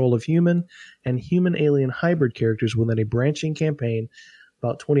in control of human and human-alien hybrid characters within a branching campaign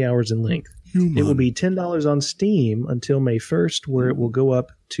about 20 hours in length. It will be $10 on Steam until May 1st, where it will go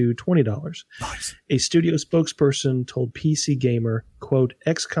up to $20. Nice. A studio spokesperson told PC Gamer, quote,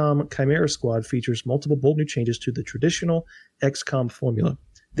 XCOM Chimera Squad features multiple bold new changes to the traditional XCOM formula.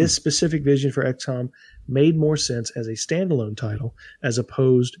 This specific vision for XCOM made more sense as a standalone title as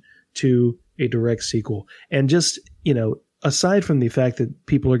opposed to a direct sequel. And just, aside from the fact that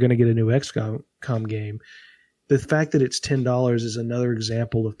people are going to get a new XCOM game, the fact that it's $10 is another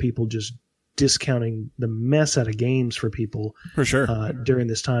example of people just discounting the mess out of games for people for sure during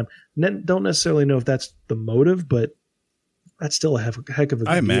this time. Don't necessarily know if that's the motive, but that's still a heck of a good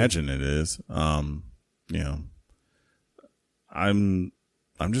I imagine deal. It is. I'm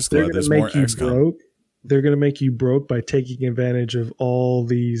just glad there's more XCOM. They're going to make you broke by taking advantage of all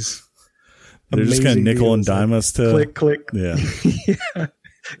these. They're just going to nickel and dime us to click. Yeah. Yeah.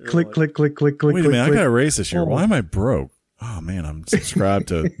 Click. Wait a minute, I got to raise this year. Why am I broke? Oh man, I'm subscribed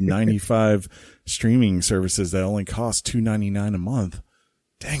to 95 streaming services that only cost $2.99 a month.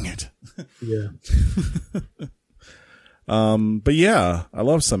 Dang it. Yeah. But yeah, I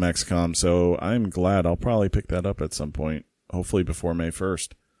love some XCOM, so I'm glad I'll probably pick that up at some point. Hopefully before May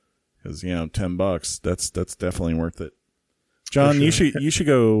 1st, because $10, that's definitely worth it. John, sure. you should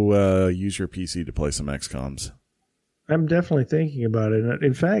go use your PC to play some XCOMs. I'm definitely thinking about it.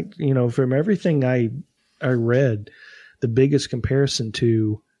 In fact, from everything I read, the biggest comparison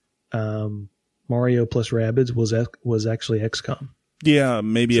to Mario plus Rabbids was actually XCOM. Yeah,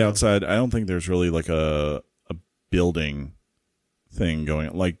 maybe outside. I don't think there's really like a building thing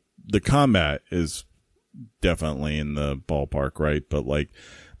going. Like the combat is definitely in the ballpark, right? But like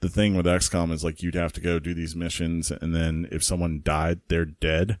the thing with XCOM is like you'd have to go do these missions, and then if someone died, they're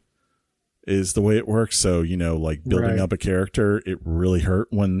dead. Is the way it works. So, you know, like building up a character, it really hurt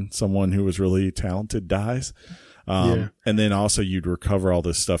when someone who was really talented dies. And then also you'd recover all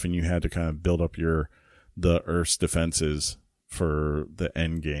this stuff, and you had to kind of build up the Earth's defenses for the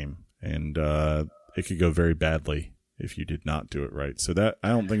end game. And it could go very badly if you did not do it right. So that I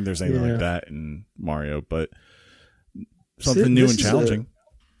don't think there's anything like that in Mario, but something new and challenging.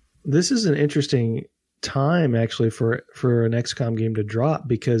 This is an interesting time actually for an XCOM game to drop,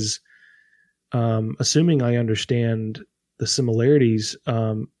 because assuming I understand the similarities,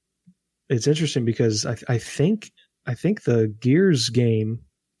 it's interesting because I think the Gears game,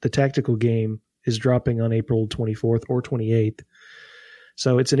 the tactical game, is dropping on April 24th or 28th.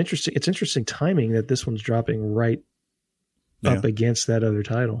 So it's interesting timing that this one's dropping right up against that other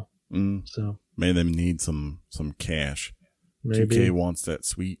title. So maybe they need some cash. Maybe 2K wants that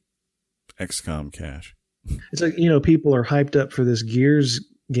sweet XCOM cash. It's like, you know, people are hyped up for this Gears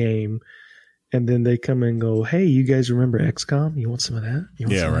game, and then they come and go, "Hey, you guys remember XCOM? You want some of that?" You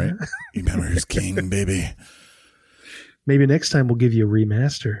remember who's king, baby. Maybe next time we'll give you a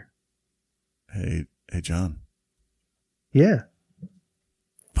remaster. Hey, John. Yeah.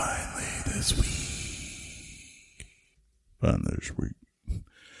 Finally this week.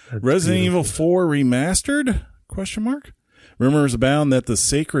 Resident Evil 4 remastered? ? Rumors abound that the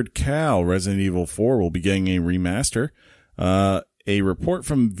Sacred Cow Resident Evil 4 will be getting a remaster. A report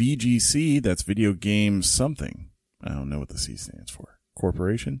from VGC, that's Video Game Something. I don't know what the C stands for.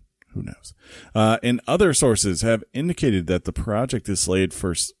 Corporation? Who knows? And other sources have indicated that the project is slated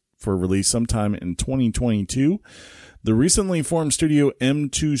for release sometime in 2022. The recently formed studio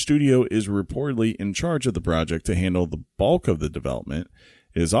M2 Studio is reportedly in charge of the project to handle the bulk of the development.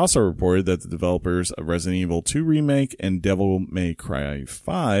 It is also reported that the developers of Resident Evil 2 Remake and Devil May Cry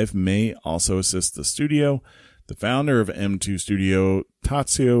 5 may also assist the studio. The founder of M2 Studio,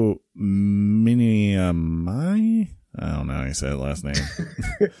 Tatsuo Minami, I don't know how you say that last name.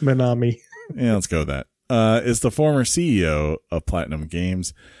 Minami. Yeah, let's go with that. Is the former CEO of Platinum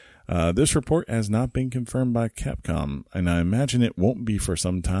Games. This report has not been confirmed by Capcom, and I imagine it won't be for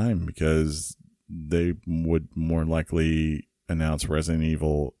some time because they would more likely announce Resident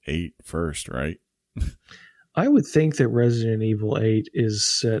Evil 8 first, right? I would think that Resident Evil 8 is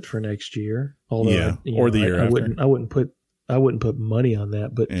set for next year. Although, or the year after. I wouldn't put money on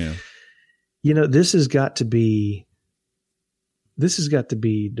that, but you know, this has got to be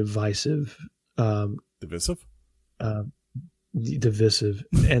divisive. Divisive? Divisive,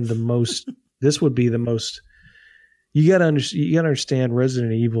 and this would be the most. You got to understand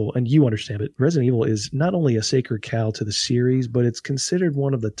Resident Evil, and you understand it. Resident Evil is not only a sacred cow to the series, but it's considered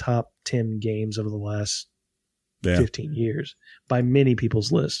one of the top 10 games over the last 15 years by many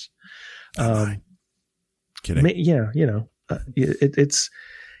people's lists. Kidding? You know, it's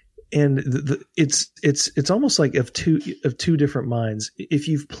almost like of two different minds. If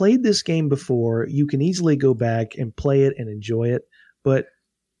you've played this game before, you can easily go back and play it and enjoy it. But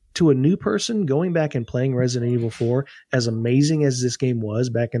to a new person, going back and playing Resident Evil 4, as amazing as this game was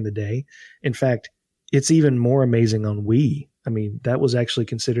back in the day, in fact, it's even more amazing on Wii. I mean, that was actually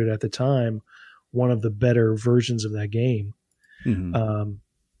considered at the time one of the better versions of that game. Mm-hmm.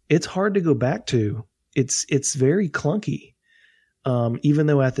 It's hard to go back to. It's very clunky. Even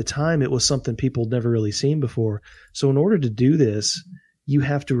though at the time it was something people had never really seen before. So in order to do this, you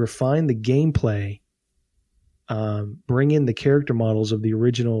have to refine the gameplay, bring in the character models of the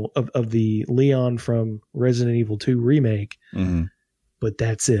original of the Leon from Resident Evil 2 Remake. Mm-hmm. But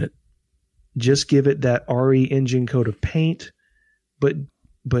that's it. Just give it that RE engine coat of paint, but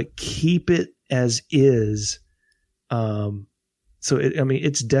keep it as is. So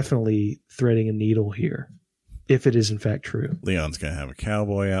it's definitely threading a needle here. If it is in fact true. Leon's going to have a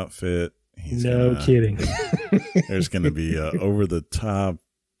cowboy outfit. Kidding. There's going to be a over-the-top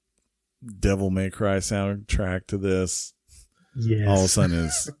Devil May Cry soundtrack to this. Yes. All of a sudden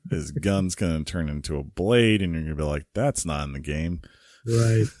his gun's going to turn into a blade, and you're going to be like, that's not in the game.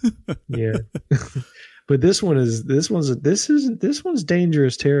 Right. Yeah. But this one's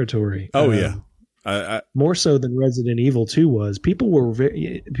dangerous territory. Oh, yeah. More so than Resident Evil 2 was. People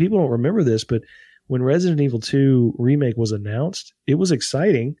don't remember this, but when Resident Evil 2 Remake was announced, it was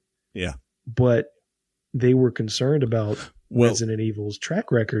exciting. Yeah. But they were concerned about Resident Evil's track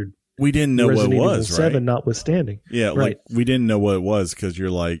record. We didn't know what it was, Evil 7 notwithstanding. Yeah, right. Like we didn't know what it was because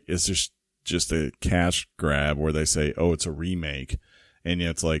you're like, it's just a cash grab where they say, oh, it's a remake. And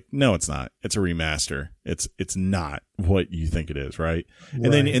it's like, no, it's not. It's a remaster. It's not what you think it is, right?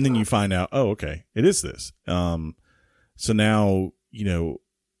 And then you find out, oh, okay, it is this. So now, you know,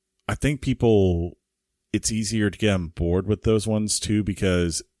 I think it's easier to get on board with those ones too,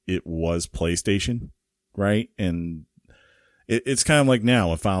 because it was PlayStation, right? And it's kind of like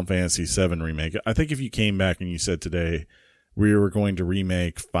now a Final Fantasy VII remake. I think if you came back and you said today, we were going to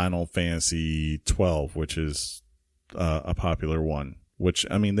remake Final Fantasy 12, which is a popular one, which,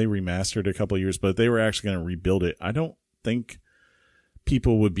 I mean, they remastered a couple of years, but they were actually going to rebuild it. I don't think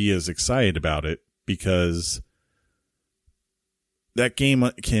people would be as excited about it, because that game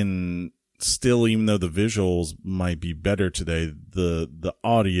can still, even though the visuals might be better today, the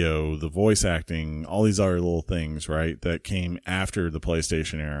audio, the voice acting, all these other little things, right, that came after the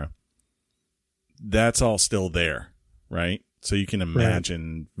PlayStation era, that's all still there, right? So you can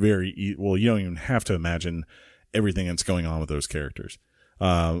imagine well, you don't even have to imagine everything that's going on with those characters.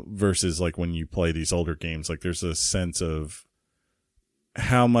 Versus like when you play these older games, like there's a sense of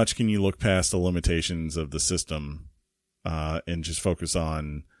how much can you look past the limitations of the system, and just focus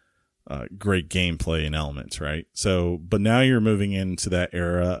on great gameplay and elements, right? So, but now you're moving into that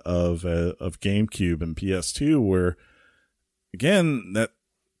era of GameCube and PS2, where again, that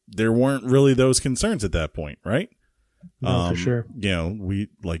there weren't really those concerns at that point, right? No, for sure. You know, we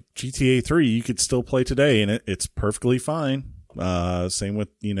like GTA 3, you could still play today and it's perfectly fine. Same with,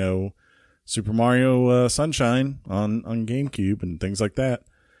 you know, Super Mario Sunshine on GameCube and things like that.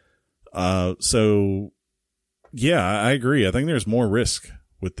 So yeah, I agree. I think there's more risk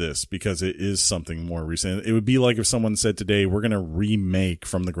with this because it is something more recent. It would be like if someone said today, we're going to remake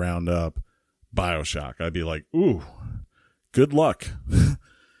from the ground up BioShock. I'd be like, ooh, good luck.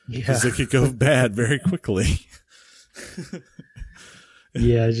 Because it could go bad very quickly.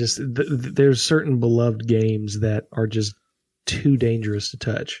 Yeah, just there's certain beloved games that are just too dangerous to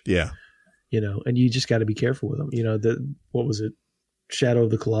touch. Yeah. You know, and you just got to be careful with them. You know, what was it? Shadow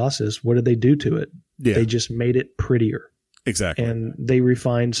of the Colossus. What did they do to it? Yeah. They just made it prettier. Exactly. And they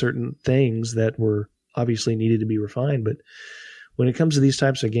refined certain things that were obviously needed to be refined. But when it comes to these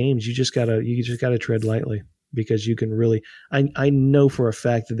types of games, you just gotta tread lightly, because you can really, I know for a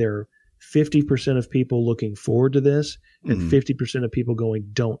fact that there are 50% of people looking forward to this and 50% of people going,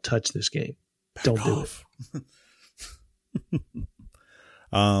 don't touch this game. Don't do it.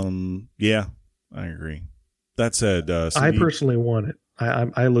 Yeah, I agree. That said, I personally want it.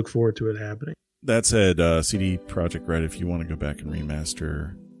 I look forward to it happening. That said, CD Projekt Red, if you want to go back and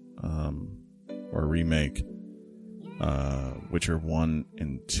remaster or remake Witcher 1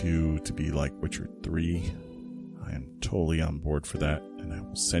 and 2 to be like Witcher 3, I am totally on board for that, and I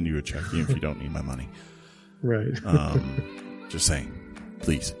will send you a check even if you don't need my money. Right. Just saying.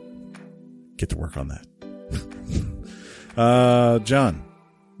 Please, get to work on that. John,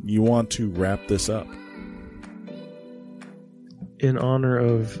 you want to wrap this up? In honor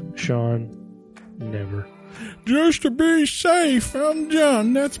of Sean, never. Just to be safe, I'm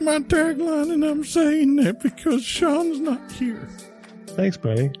John. That's my tagline, and I'm saying that because Sean's not here. Thanks,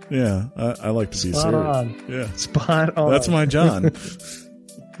 buddy. Yeah, I like to be serious. Spot on. Yeah. Spot on. That's my John.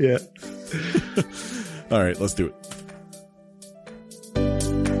 Yeah. All right, let's do it.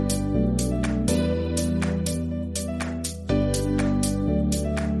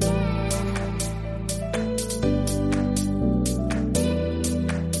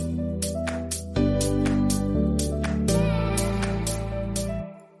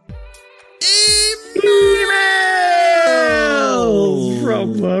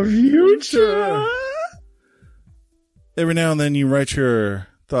 From the future. Every now and then you write your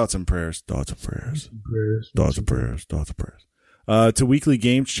thoughts and prayers to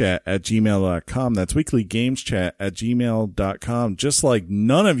weeklygameschat@gmail.com. That's weeklygameschat@gmail.com. Just like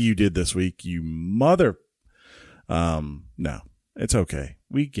none of you did this week, you mother. No, it's okay.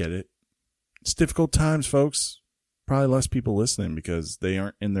 We get it. It's difficult times, folks. Probably less people listening because they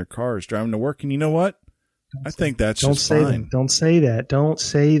aren't in their cars driving to work. And you know what? I think that's just fine. Don't say that. Don't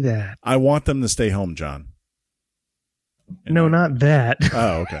say that. I want them to stay home, John. No, not that.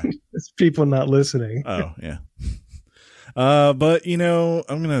 Oh, okay. It's people not listening. Oh, yeah. But, you know,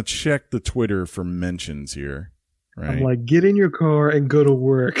 I'm going to check the Twitter for mentions here. Right? I'm like, get in your car and go to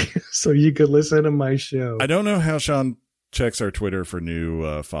work so you could listen to my show. I don't know how Sean checks our Twitter for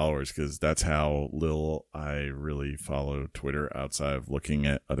new followers, because that's how little I really follow Twitter outside of looking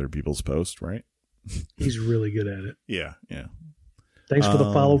at other people's posts, right? He's really good at it. Yeah, yeah. Thanks for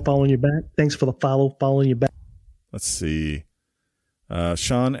the follow, following you back. Thanks for the follow, following you back. Let's see.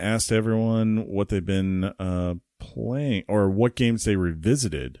 Sean asked everyone what they've been playing or what games they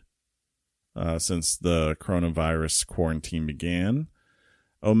revisited since the coronavirus quarantine began.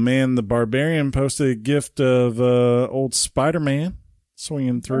 Oh man, the Barbarian posted a gift of old Spider-Man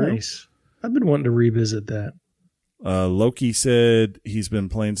swinging through. Nice. I've been wanting to revisit that. Loki said he's been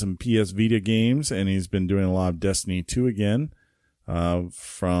playing some PS Vita games, and he's been doing a lot of Destiny 2 again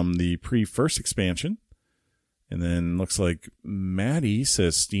from the pre-first expansion. And then looks like Maddie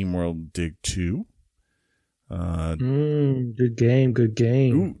says SteamWorld Dig 2. Good game, good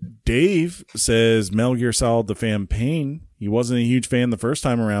game. Ooh, Dave says Metal Gear Solid The Phantom Pain. He wasn't a huge fan the first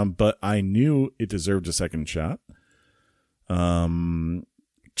time around, but I knew it deserved a second shot.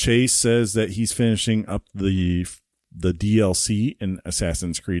 Chase says that he's finishing up the DLC in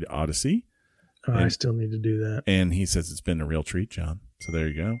Assassin's Creed Odyssey. I still need to do that. And he says it's been a real treat, John. So there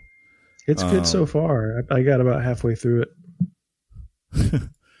you go. It's good so far. I got about halfway through it.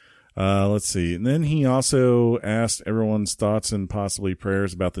 Let's see. And then he also asked everyone's thoughts and possibly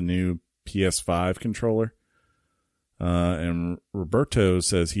prayers about the new PS5 controller. And Roberto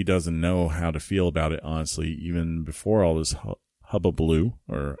says he doesn't know how to feel about it, honestly, even before all this hullabaloo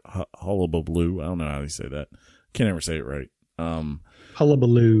or hullabaloo. I don't know how you say that. Can't ever say it right.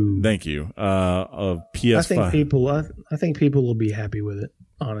 Hullabaloo. Thank you. Of PS5. I think people will be happy with it.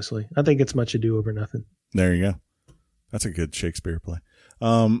 Honestly, I think it's much ado over nothing. There you go. That's a good Shakespeare play.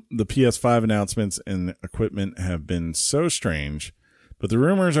 The PS5 announcements and equipment have been so strange, but the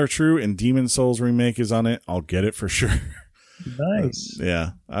rumors are true and Demon's Souls remake is on it. I'll get it for sure. Nice.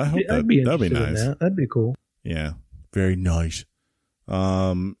 Yeah. I hope that'd be nice. That'd be cool. Yeah. Very nice.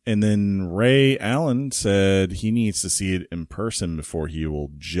 And then Ray Allen said he needs to see it in person before he will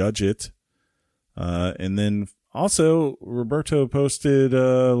judge it. And then also Roberto posted,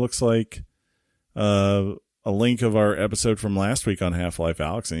 looks like, a link of our episode from last week on Half-Life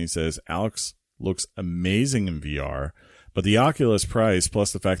Alyx, and he says, Alyx looks amazing in VR, but the Oculus price,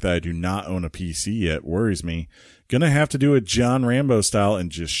 plus the fact that I do not own a PC yet, worries me. Gonna have to do it John Rambo style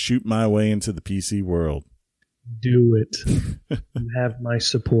and just shoot my way into the PC world. Do it. You have my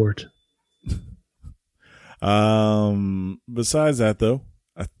support. Besides that, though,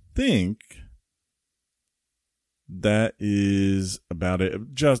 I think that is about it.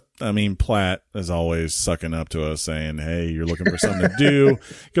 Platt, as always, sucking up to us, saying, hey, you're looking for something to do.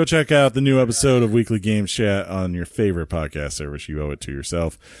 Go check out the new episode of Weekly Games Chat on your favorite podcast service. You owe it to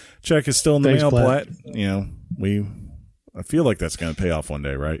yourself. Check is still in the mail, Platt. I feel like that's going to pay off one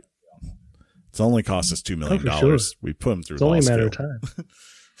day, right? It's only cost us $2 million. Sure. We put him through. It's only a matter of time.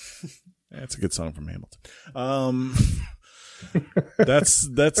 That's a good song from Hamilton. That's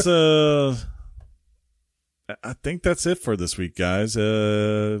I think that's it for this week, guys.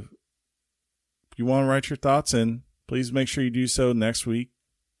 If you want to write your thoughts in, please make sure you do so next week.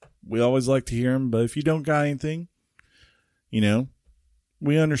 We always like to hear them, but if you don't got anything,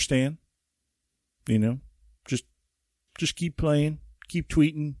 we understand. Just keep playing, keep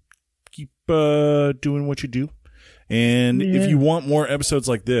tweeting, keep doing what you do. And if you want more episodes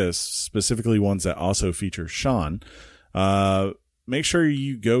like this, specifically ones that also feature Sean, make sure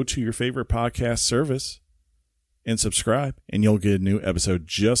you go to your favorite podcast service and subscribe, and you'll get a new episode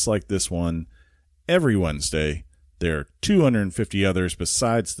just like this one every Wednesday. There are 250 others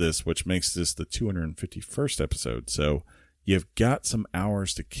besides this, which makes this the 251st episode. So you've got some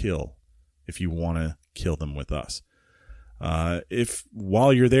hours to kill if you want to kill them with us. If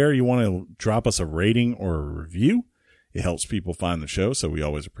while you're there, you want to drop us a rating or a review, it helps people find the show, so we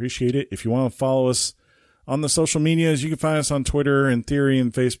always appreciate it. If you want to follow us on the social medias, you can find us on Twitter and Theory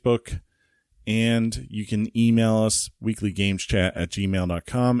and Facebook. And you can email us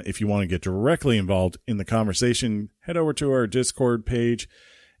weeklygameschat@gmail.com. If you want to get directly involved in the conversation, head over to our Discord page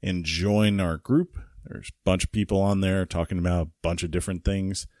and join our group. There's a bunch of people on there talking about a bunch of different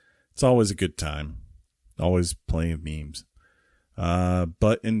things. It's always a good time. Always playing memes.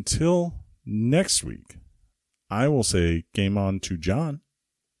 But until next week, I will say game on to John.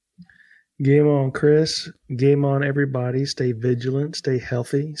 Game on, Chris. Game on, everybody. Stay vigilant, stay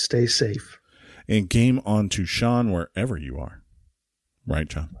healthy, stay safe. And game on to Sean wherever you are. Right,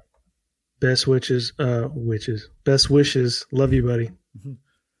 John? Best wishes. Best wishes. Love you, buddy.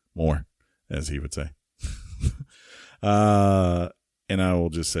 More, as he would say. And I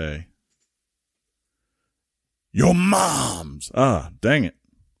will just say, your mom's. Dang it.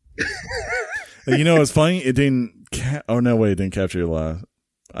 It's funny. It didn't. It didn't capture your laugh.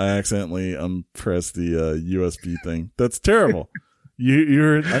 I accidentally unpressed the USB thing. That's terrible.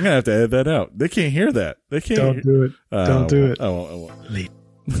 I'm gonna have to edit that out. They can't hear that. They can't. Don't do it. Don't do it. I won't. Late.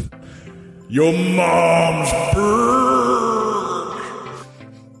 Your mom's bird.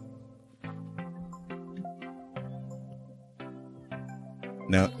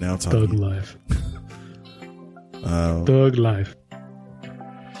 Now it's on. Thug life. Thug life.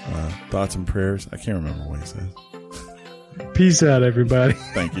 Thoughts and prayers. I can't remember what he says. Peace out, everybody.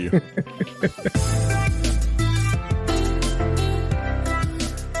 Thank you.